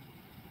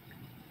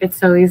 It's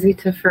so easy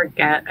to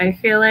forget. I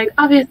feel like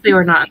obviously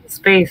we're not in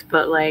space,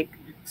 but like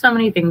so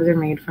many things are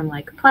made from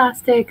like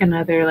plastic and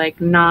other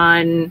like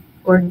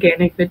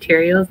non-organic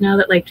materials now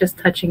that like just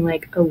touching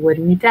like a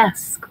wooden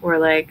desk or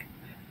like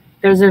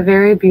there's a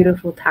very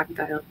beautiful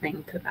tactile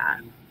thing to that.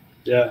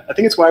 Yeah, I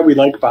think it's why we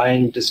like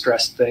buying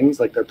distressed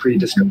things, like they're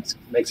pre-distressed.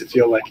 It makes it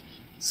feel like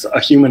a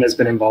human has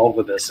been involved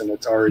with this and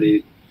it's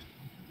already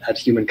had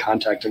human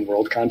contact and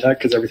world contact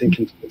because everything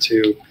can feel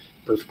too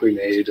perfectly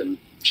made and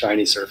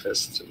shiny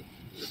surfaced.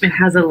 It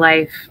has a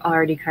life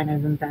already kind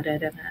of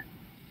embedded in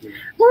it.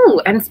 Ooh,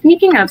 and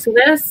speaking of, so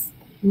this,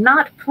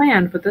 not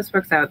planned, but this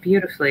works out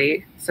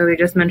beautifully. So we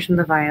just mentioned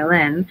the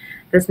violin.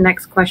 This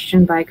next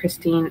question by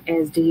Christine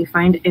is, do you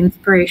find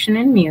inspiration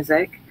in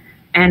music?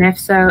 And if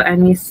so,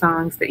 any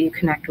songs that you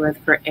connect with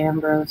for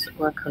Ambrose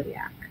or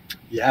Kodiak?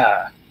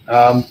 Yeah.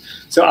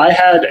 So I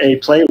had a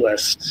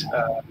playlist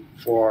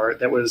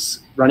that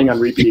was running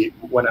on repeat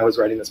when I was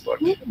writing this book.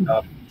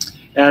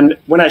 And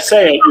when I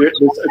say it,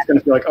 it's going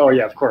to feel like, oh,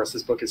 yeah, of course,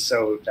 this book is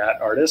so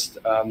that artist.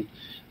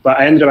 But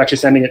I ended up actually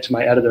sending it to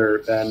my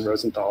editor, Ben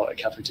Rosenthal at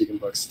Catherine Teagan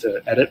Books,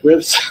 to edit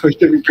with, so we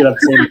could have the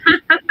same.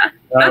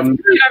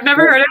 I've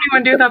never heard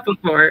anyone do that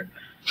before.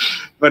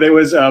 But it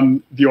was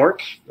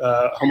Bjork,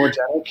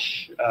 Homogenic,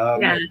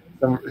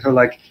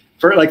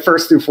 her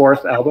first through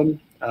fourth album.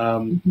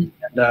 And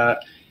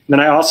then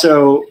I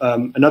also,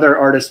 another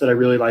artist that I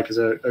really like is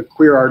a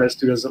queer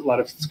artist who does a lot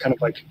of kind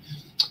of like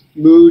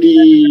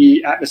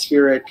moody,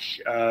 atmospheric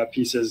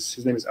pieces.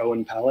 His name is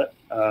Owen Pallett,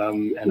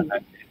 and I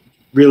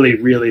really,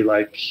 really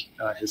like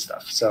his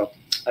stuff. So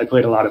I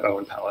played a lot of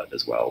Owen Pallett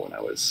as well when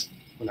I was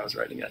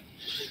writing it.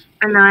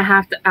 And now I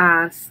have to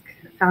ask,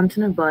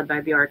 Fountain of Blood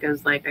by Bjork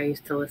is like, I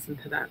used to listen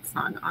to that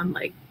song on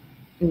like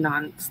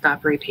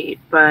non-stop repeat,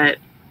 but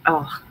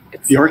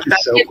it's Bjork is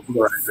so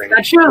cool.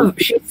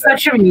 She's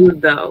such a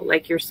mood though.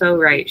 Like, you're so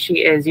right.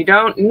 She is. You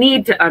don't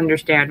need to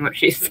understand what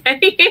she's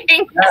saying.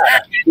 Yeah.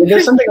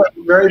 There's something like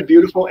very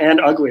beautiful and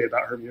ugly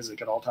about her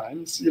music at all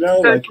times. You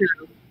know, so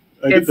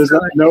like there's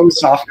no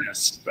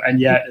softness, and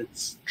yet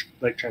it's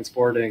like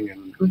transporting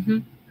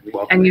and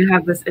and you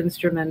have this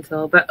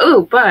instrumental, but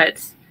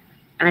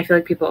and I feel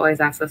like people always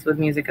ask this with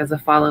music as a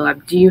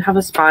follow-up, do you have a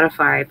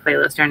Spotify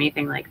playlist or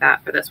anything like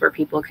that for this where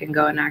people can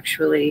go and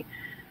actually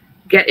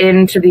get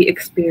into the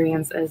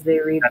experience as they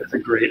read? That's a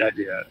great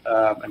idea,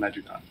 and I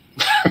do not.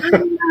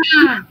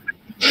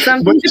 If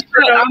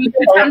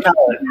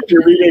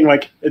you're reading,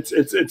 like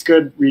it's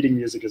good reading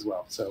music as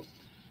well, so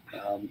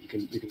you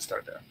can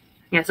start there.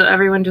 Yeah, so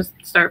everyone just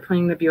start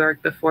playing the Bjork,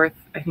 I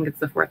think it's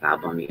the fourth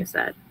album you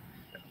said,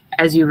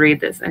 as you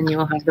read this, and you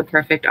will have the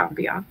perfect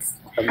ambiance.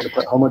 I'm going to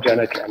put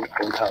homogenic and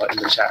Owen Pallett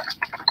in the chat.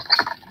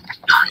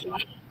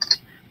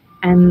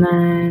 And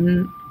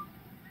then,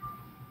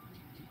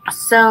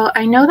 so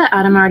I know that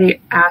Adam already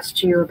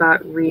asked you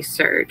about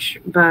research,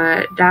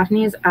 but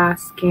Daphne is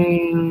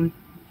asking,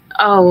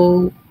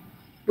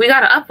 we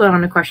got to upload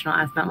on a question. I'll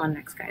ask that one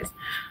next, guys.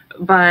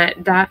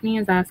 But Daphne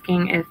is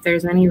asking if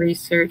there's any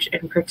research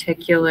in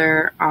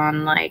particular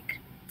on like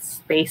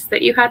space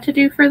that you had to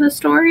do for the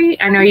story.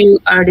 I know you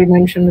already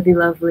mentioned the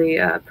lovely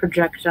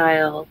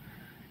projectile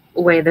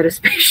way that a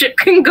spaceship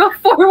can go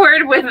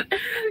forward with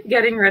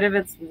getting rid of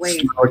its weight.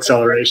 Slow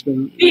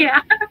acceleration.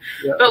 Yeah.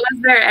 But was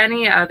there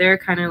any other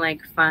kind of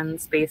like fun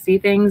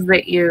spacey things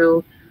that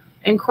you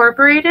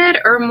incorporated,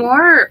 or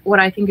more what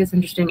I think is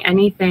interesting,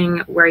 anything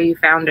where you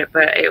found it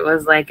but it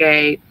was like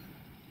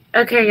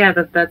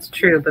that's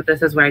true, but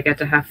this is where I get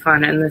to have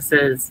fun and this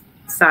is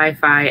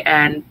sci-fi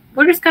and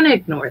we're just going to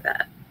ignore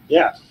that?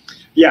 Yeah,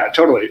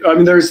 totally. I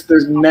mean, there's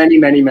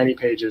many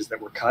pages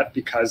that were cut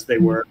because they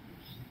were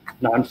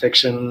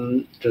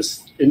nonfiction,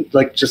 just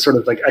sort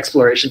of like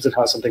explorations of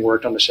how something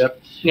worked on the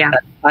ship. Yeah. And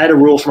I had a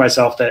rule for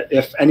myself that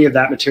if any of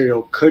that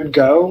material could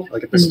go,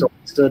 like if the story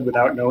stood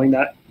without knowing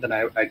that, then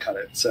I cut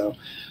it. So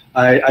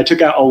I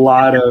took out a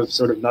lot of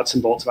sort of nuts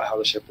and bolts about how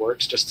the ship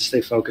works, just to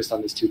stay focused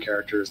on these two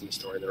characters and the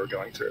story they were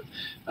going through.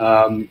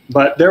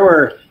 But there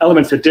were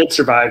elements that did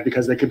survive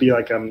because they could be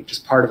like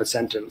just part of a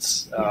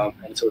sentence,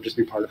 and so it would just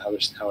be part of how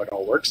it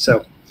all works.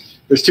 So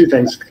there's two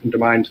things that come to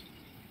mind.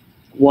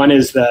 One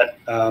is that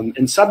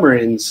in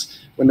submarines,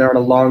 when they're on a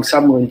long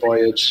submarine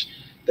voyage,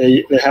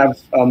 they have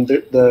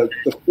the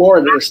floor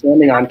that they're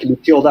standing on can be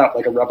peeled up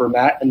like a rubber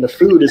mat, and the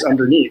food is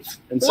underneath.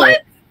 And so,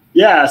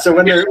 so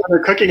when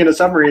they're cooking in a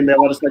submarine,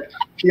 they'll just like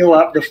peel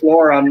up the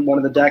floor on one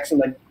of the decks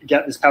and like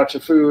get this pouch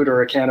of food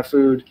or a can of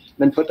food, and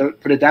then put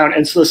it down.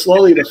 And so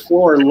slowly the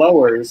floor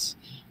lowers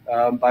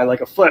by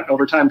like a foot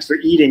over time because they're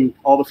eating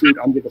all the food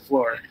under the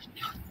floor.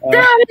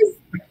 That is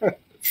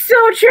so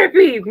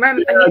trippy.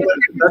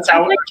 That's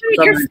how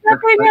you're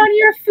stepping on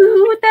your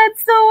food.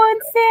 That's so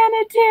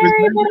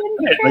unsanitary.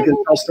 Like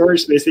it's a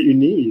storage space that you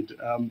need,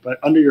 but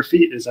under your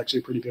feet is actually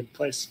a pretty good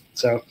place.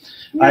 So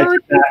I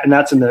took that, and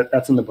that's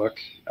in the book.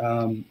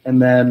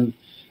 And then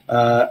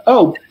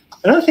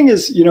another thing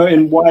is,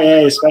 in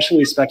YA,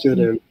 especially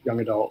speculative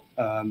young adult,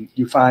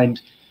 you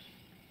find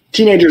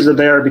teenagers are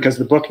there because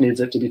the book needs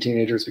it to be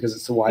teenagers because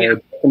it's a YA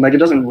book. And like it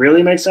doesn't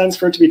really make sense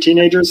for it to be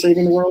teenagers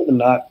saving the world and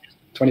not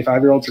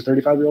 25-year-olds or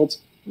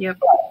 35-year-olds. Yep.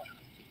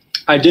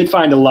 I did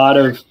find a lot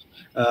of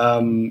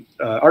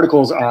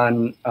articles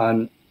on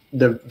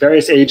the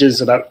various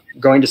ages about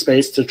going to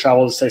space to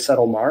travel to, say,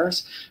 settle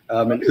Mars,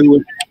 and who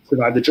would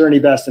survive the journey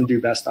best and do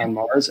best on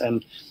Mars.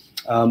 And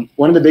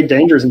one of the big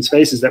dangers in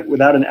space is that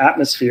without an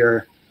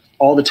atmosphere,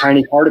 all the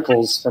tiny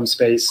particles from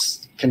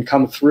space can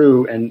come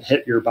through and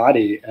hit your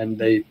body, and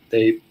they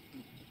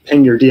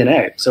ping your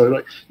DNA. So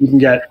like, you can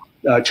get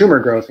tumor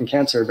growth and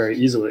cancer very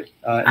easily.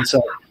 And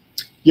so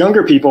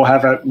younger people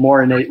have a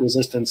more innate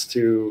resistance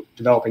to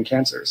developing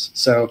cancers.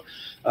 So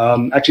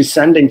actually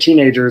sending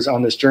teenagers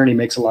on this journey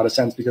makes a lot of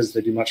sense because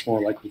they'd be much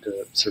more likely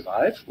to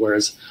survive,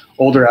 whereas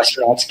older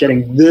astronauts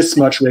getting this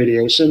much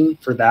radiation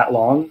for that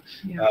long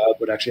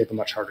would actually have a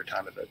much harder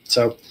time of it.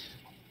 So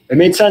it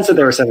made sense that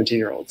there were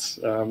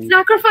 17-year-olds.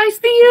 Sacrifice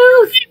the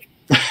youth!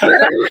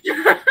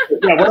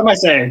 Yeah, what am I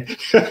saying?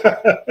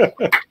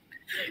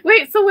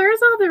 Wait, so where's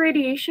all the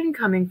radiation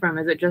coming from?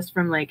 Is it just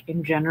from, like,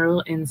 in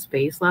general, in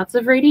space, lots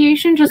of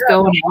radiation just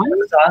going on?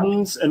 The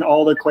suns and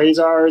all the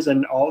quasars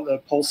and all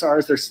the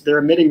pulsars, they're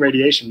emitting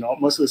radiation.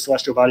 Most of the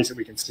celestial bodies that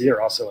we can see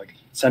are also, like,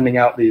 sending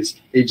out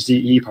these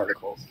HZE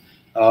particles.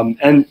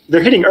 And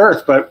they're hitting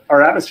Earth, but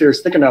our atmosphere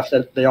is thick enough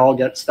that they all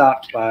get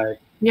stopped by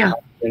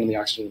in the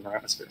oxygen in our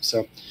atmosphere.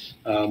 So,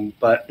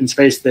 but in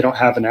space, they don't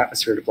have an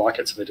atmosphere to block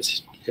it, so they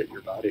just hit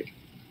your body.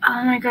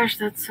 Oh my gosh,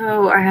 that's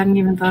so, I hadn't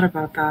even thought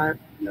about that.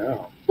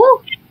 No.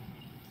 Woo!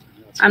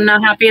 I'm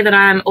not happy that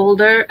I'm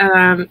older and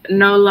I'm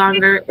no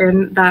longer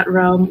in that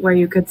realm where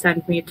you could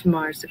send me to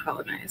Mars to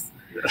colonize.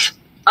 Yes.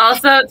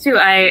 Also, too,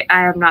 I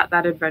am not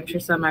that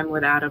adventuresome. I'm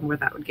with Adam, where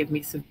that would give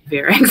me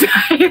severe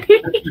anxiety.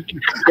 Yeah,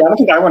 I don't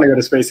think I want to go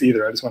to space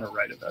either. I just want to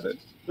write about it.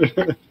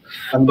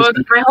 Well,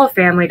 my whole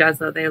family does,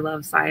 though. They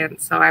love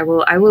science, so I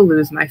will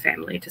lose my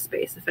family to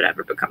space if it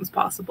ever becomes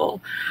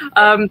possible.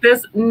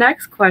 This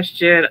next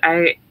question,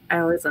 I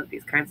always love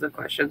these kinds of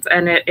questions,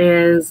 and it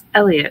is,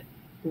 Eliot,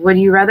 would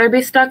you rather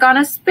be stuck on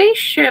a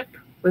spaceship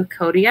with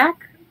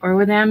Kodiak or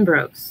with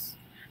Ambrose?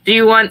 Do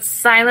you want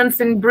silence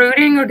and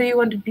brooding, or do you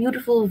want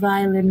beautiful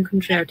violin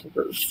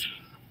concertos?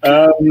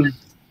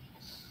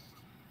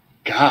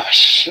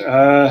 Gosh,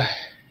 I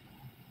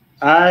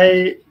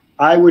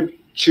would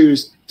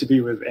choose to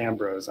be with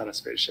Ambrose on a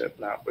spaceship,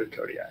 not with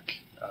Kodiak.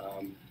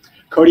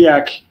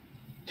 Kodiak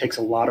takes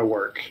a lot of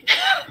work,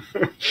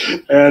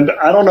 and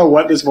I don't know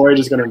what this voyage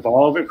is going to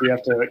involve if we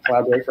have to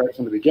collaborate right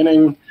from the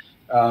beginning.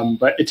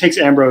 But it takes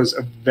Ambrose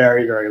a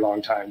very, very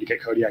long time to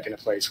get Kodiak in a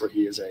place where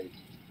he is a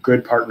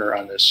good partner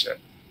on this ship.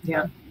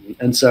 Yeah.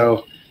 And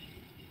so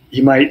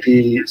he might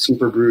be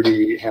super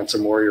broody,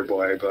 handsome warrior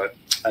boy, but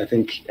I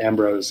think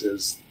Ambrose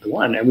is the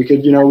one. And we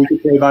could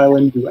play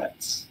violin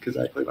duets because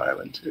I play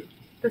violin too.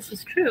 This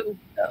is true.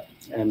 Yeah.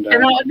 And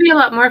that would be a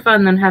lot more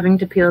fun than having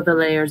to peel the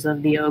layers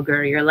of the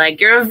ogre.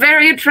 You're a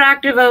very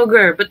attractive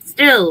ogre, but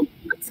still,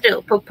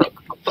 poke, poke,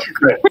 poke, poke.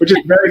 Right. Which is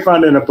very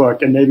fun in a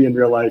book, and maybe in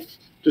real life.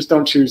 Just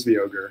don't choose the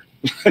ogre.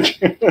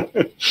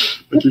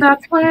 But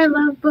that's why I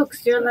love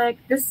books. You're like,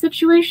 this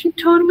situation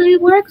totally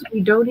works.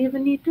 We don't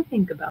even need to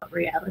think about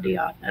reality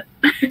on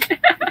it.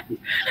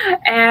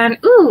 And,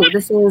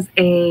 this is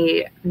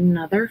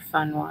another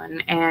fun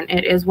one. And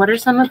it is, what are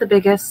some of the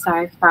biggest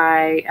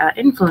sci-fi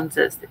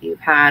influences that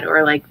you've had,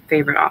 or like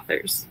favorite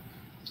authors?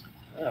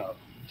 Oh.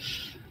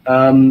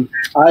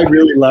 I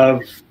really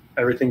love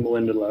everything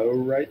Melinda Lowe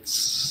writes.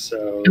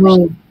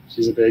 So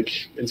she's a big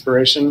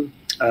inspiration.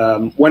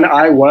 When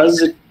I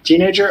was a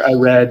teenager, I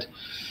read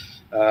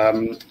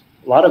a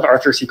lot of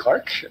Arthur C.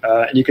 Clarke,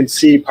 and you can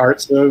see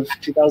parts of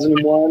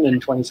 2001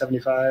 and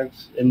 2075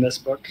 in this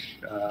book.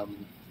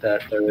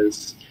 That there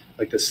is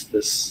like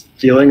this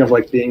feeling of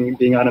like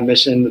being on a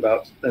mission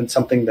and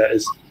something that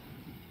is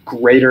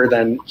greater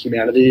than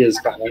humanity is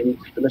behind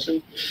the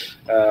mission,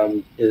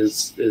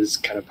 is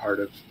kind of part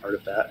of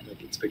that. I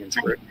think it's big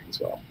inspiration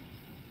as well.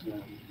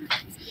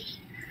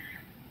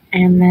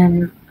 And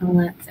then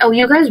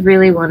you guys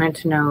really wanted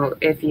to know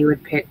if you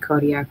would pick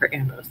Kodiak or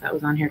Ambrose. That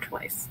was on here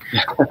twice.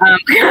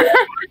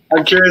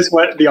 I'm curious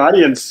what the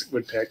audience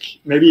would pick.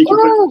 Maybe you can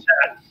put in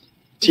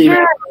the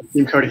chat,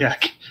 Team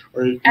Kodiak.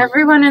 Or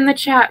everyone in the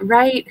chat,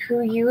 write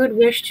who you would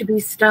wish to be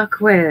stuck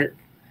with.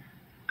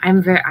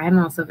 I'm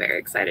also very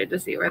excited to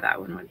see where that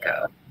one would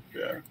go.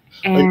 Yeah.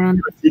 And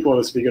like, sequel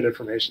to Speak Good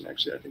Information,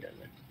 actually, I think I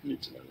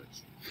need to know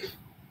this.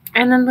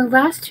 And then the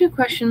last two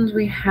questions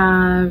we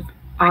have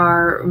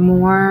are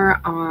more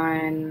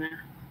on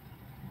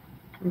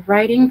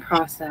writing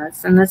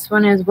process. And this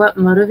one is, what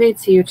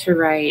motivates you to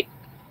write,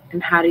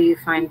 and how do you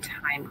find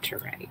time to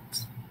write?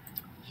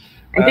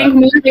 I think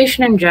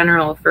motivation in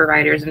general for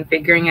writers and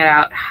figuring it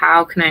out,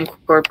 how can I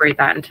incorporate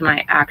that into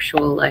my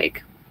actual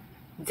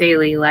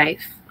daily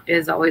life,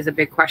 is always a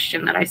big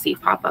question that I see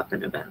pop up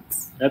in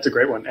events. That's a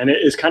great one. And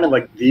it is kind of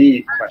like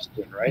the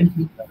question, right?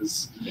 Mm-hmm.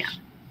 Because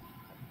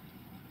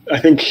I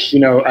think,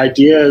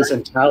 ideas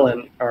and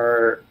talent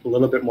are a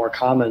little bit more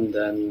common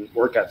than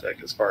work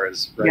ethic as far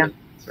as writing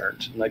is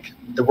concerned. Like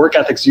the work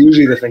ethic's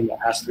usually the thing that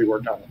has to be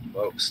worked on the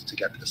most to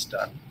get this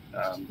done.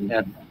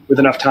 And with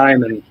enough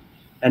time and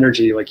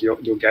energy, like you'll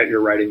get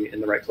your writing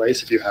in the right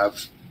place if you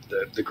have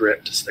the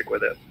grit to stick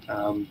with it.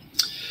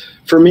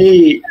 For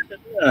me,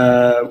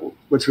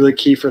 what's really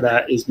key for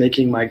that is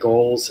making my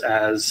goals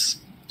as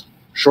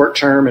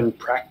short-term and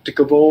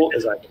practicable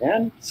as I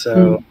can.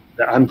 So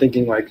that I'm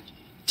thinking like,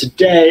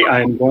 today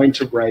I'm going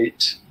to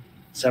write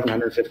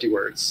 750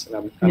 words, and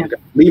I'm going to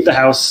leave the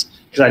house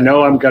because I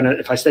know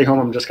if I stay home,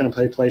 I'm just going to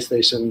play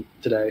PlayStation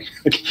today.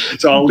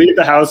 So I'll leave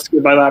the house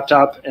with my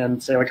laptop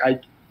and say like, I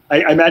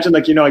imagine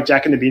like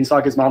Jack and the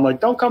Beanstalk, his mom like,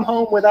 don't come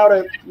home without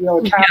a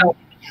cow.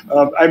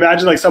 I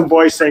imagine like some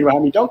voice saying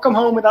behind me, don't come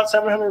home without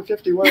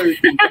 750 words.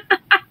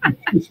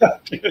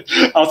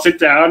 I'll sit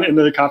down in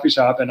the coffee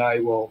shop and I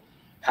will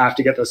have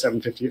to get those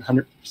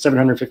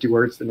 750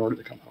 words in order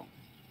to come home.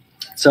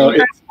 So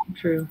it's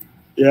true.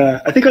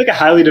 Yeah, I think like a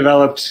highly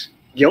developed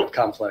guilt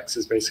complex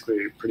is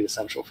basically pretty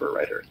essential for a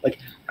writer. Like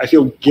I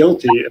feel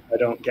guilty if I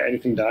don't get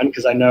anything done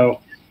because I know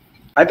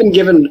I've been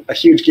given a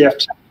huge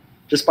gift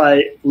just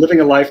by living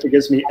a life that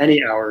gives me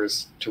any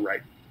hours to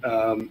write.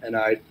 And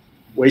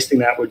wasting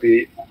that would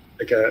be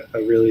like a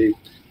really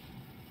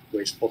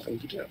wasteful thing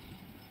to do.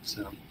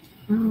 So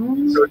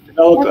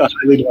develop a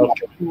highly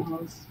developed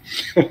guilt.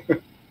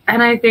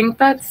 And I think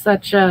that's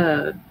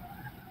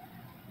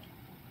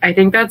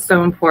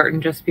so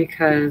important just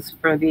because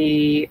for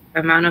the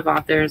amount of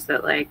authors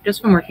that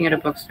just from working at a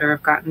bookstore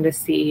I've gotten to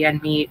see and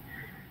meet,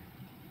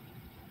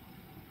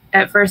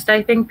 at first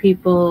I think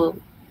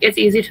it's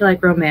easy to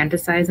like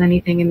romanticize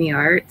anything in the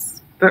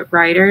arts, but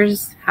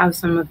writers have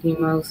some of the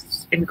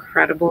most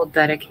incredible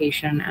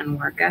dedication and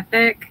work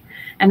ethic.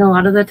 And a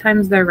lot of the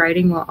times they're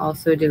writing while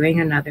also doing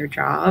another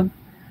job.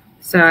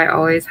 So I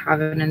always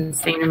have an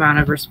insane amount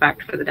of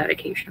respect for the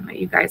dedication that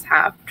you guys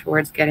have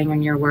towards getting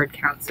in your word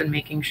counts and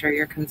making sure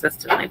you're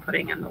consistently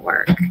putting in the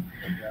work.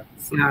 Yeah.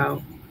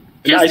 So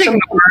just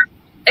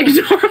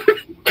ignore.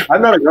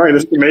 I'm not ignoring.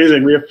 This is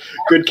amazing. We have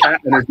good cat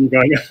energy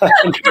going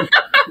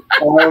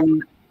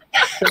on.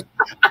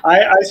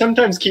 I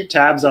sometimes keep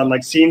tabs on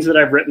like scenes that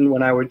I've written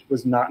when I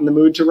was not in the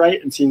mood to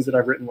write and scenes that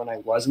I've written when I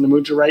was in the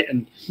mood to write.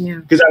 And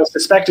because I was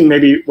suspecting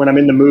maybe when I'm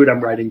in the mood,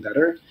 I'm writing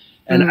better.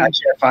 And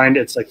actually I find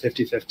it's like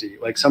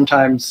 50-50. Like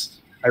sometimes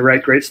I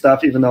write great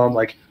stuff, even though I'm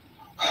like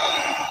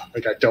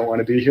I don't want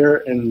to be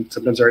here. And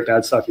sometimes I write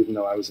bad stuff, even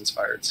though I was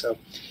inspired. So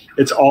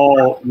it's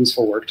all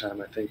useful work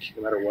time, I think,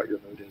 no matter what your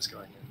mood is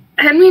going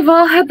in. And we've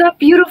all had that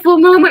beautiful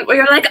moment where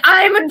you're like,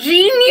 I'm a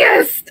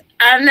genius.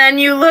 And then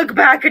you look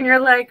back and you're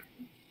like,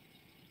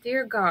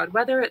 dear God,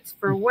 whether it's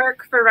for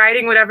work, for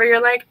writing, whatever,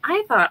 you're like,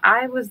 I thought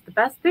I was the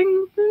best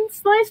thing in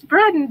sliced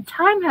bread, and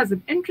time has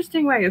an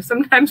interesting way of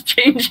sometimes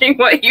changing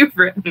what you've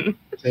written.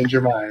 Change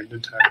your mind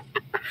entirely.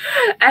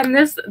 And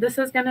this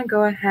is going to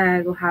go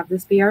ahead. We'll have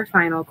this be our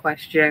final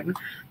question.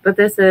 But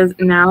this is,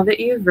 now that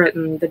you've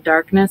written The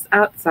Darkness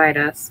Outside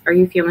Us, are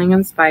you feeling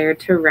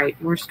inspired to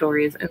write more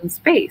stories in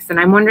space?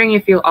 And I'm wondering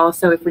if we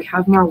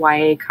have more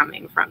YA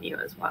coming from you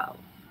as well.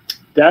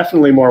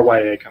 Definitely more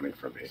YA coming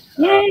from me.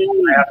 Yay!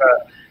 I have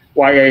a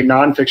YA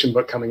nonfiction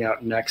book coming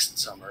out next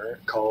summer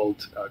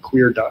called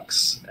Queer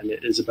Ducks, and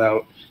it is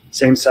about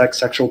same-sex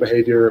sexual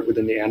behavior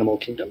within the animal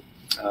kingdom,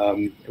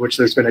 which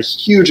there's been a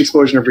huge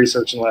explosion of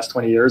research in the last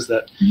 20 years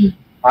that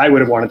I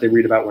would have wanted to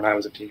read about when I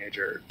was a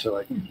teenager to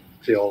like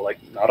feel like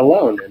not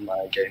alone in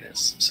my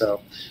gayness.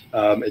 So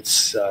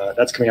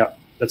that's coming out.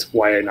 That's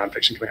YA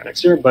nonfiction coming out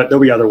next year, but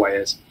there'll be other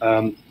YAs.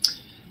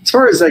 As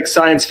far as like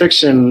science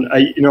fiction,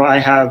 I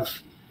have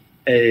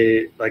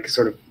a like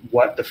sort of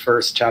what the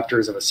first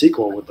chapters of a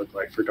sequel would look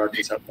like for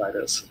Darkness Outside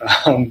Us,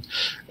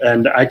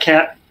 and I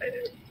can't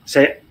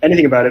say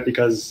anything about it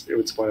because it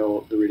would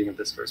spoil the reading of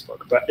this first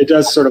book. But it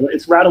does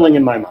it's rattling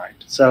in my mind.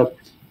 So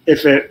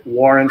if it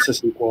warrants a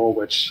sequel,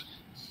 which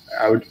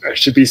I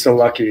should be so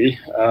lucky.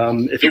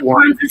 If it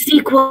warrants a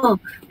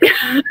sequel,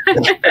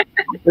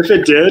 if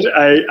it did,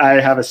 I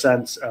have a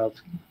sense of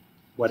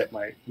what it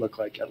might look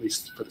like, at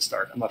least for the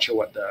start. I'm not sure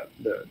what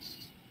the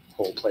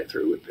whole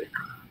playthrough would be.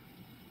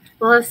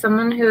 Well, as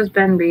someone who's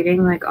been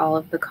reading like all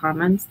of the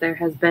comments, there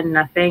has been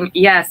nothing.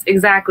 Yes,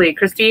 exactly.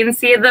 Christine,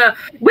 see the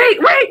wait,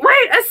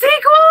 a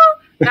sequel?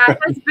 That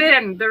has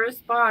been the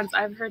response.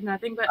 I've heard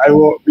nothing but. I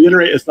will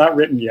reiterate, it's not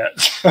written yet,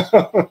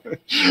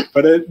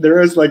 but there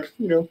is like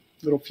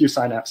little few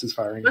synapses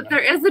firing. But there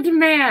is a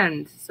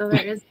demand, so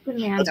there is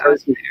demand out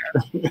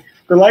there.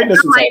 The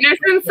lightness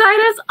inside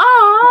us.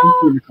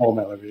 Oh, Nicole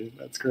Melody,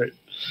 that's great.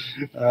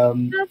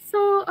 That's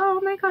so. Oh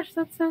my gosh,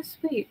 that's so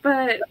sweet.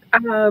 But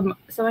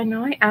so I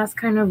know I asked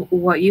kind of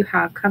what you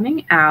have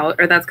coming out,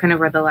 or that's kind of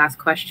where the last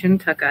question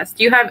took us.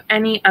 Do you have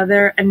any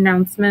other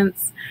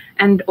announcements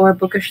and or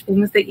bookish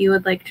things that you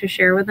would like to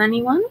share with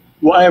anyone?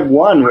 Well, I have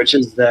one, which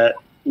is that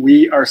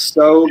we are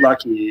so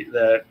lucky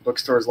that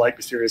bookstores like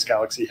Mysterious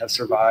Galaxy have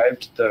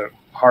survived the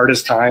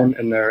hardest time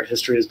in their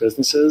history as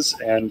businesses,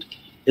 and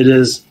it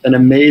is an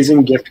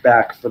amazing gift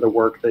back for the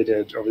work they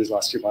did over these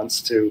last few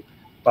months to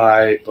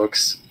buy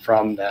books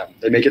from them.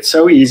 They make it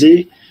so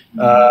easy,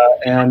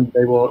 and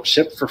they will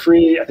ship for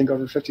free, I think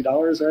over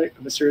 $50,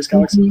 right? Mysterious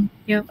Galaxy,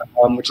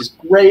 which is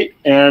great.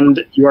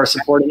 And you are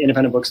supporting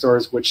independent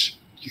bookstores, which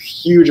do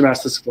huge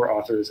amounts to support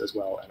authors as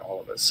well, and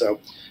all of us. So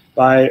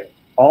buy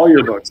all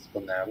your books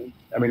from them.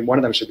 I mean, one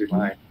of them should be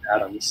mine,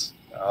 Adam's.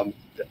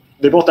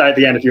 They both die at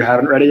the end. If you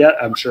haven't read it yet,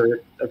 I'm sure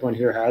everyone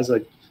here has.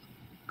 Like,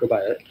 go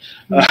buy it.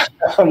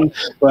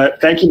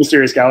 But thank you,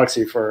 Mysterious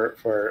Galaxy,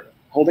 for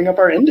holding up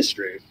our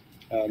industry.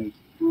 You're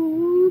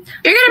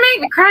gonna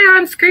make me cry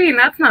on screen.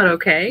 That's not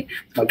okay.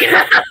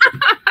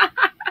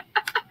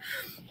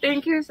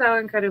 Thank you so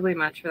incredibly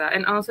much for that,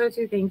 and also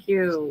to thank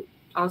you.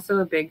 Also,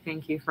 a big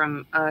thank you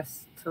from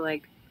us to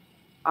like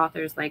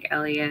authors like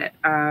Eliot,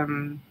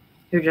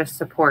 who just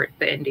support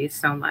the indies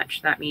so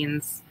much. That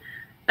means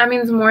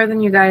more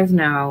than you guys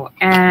know.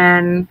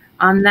 And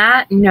on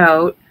that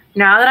note,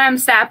 now that I'm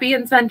sappy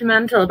and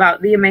sentimental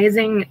about the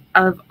amazing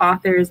of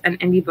authors and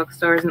indie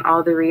bookstores and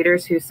all the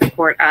readers who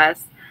support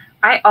us,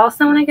 I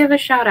also want to give a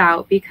shout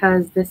out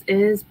because this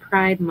is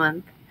Pride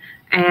Month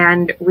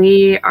and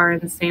we are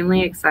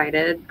insanely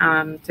excited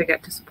to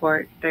get to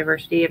support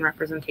diversity and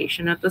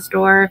representation at the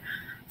store.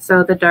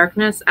 So The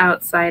Darkness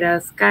Outside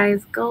Us,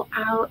 guys, go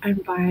out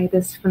and buy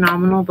this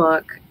phenomenal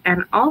book.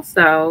 And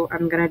also,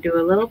 I'm going to do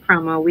a little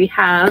promo. We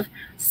have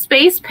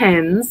space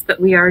pins that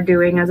we are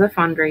doing as a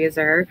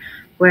fundraiser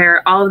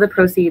where all of the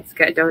proceeds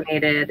get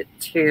donated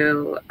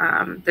to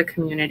the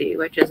community,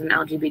 which is an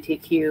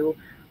LGBTQ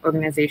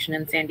organization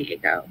in San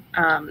Diego.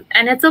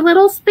 And it's a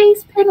little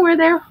space pin where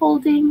they're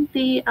holding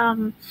the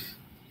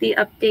the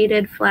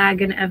updated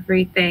flag and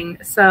everything.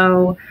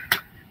 So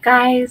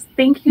guys,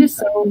 thank you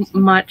so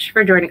much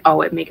for joining.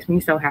 Oh, it makes me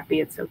so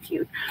happy. It's so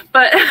cute.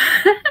 But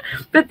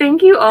but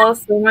thank you all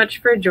so much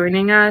for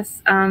joining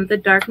us. The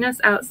Darkness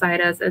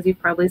Outside Us, as you've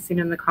probably seen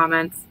in the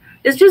comments,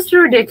 is just a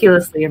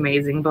ridiculously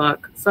amazing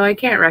book. So I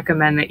can't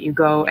recommend that you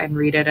go and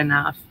read it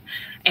enough.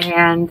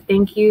 And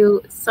thank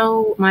you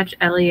so much,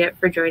 Eliot,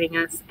 for joining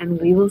us. And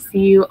we will see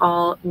you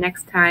all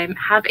next time.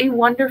 Have a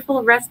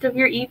wonderful rest of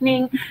your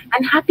evening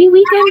and happy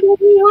weekend,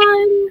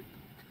 everyone.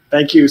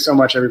 Thank you so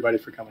much, everybody,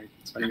 for coming,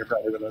 spending your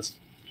Friday with us.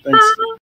 Thanks. Bye.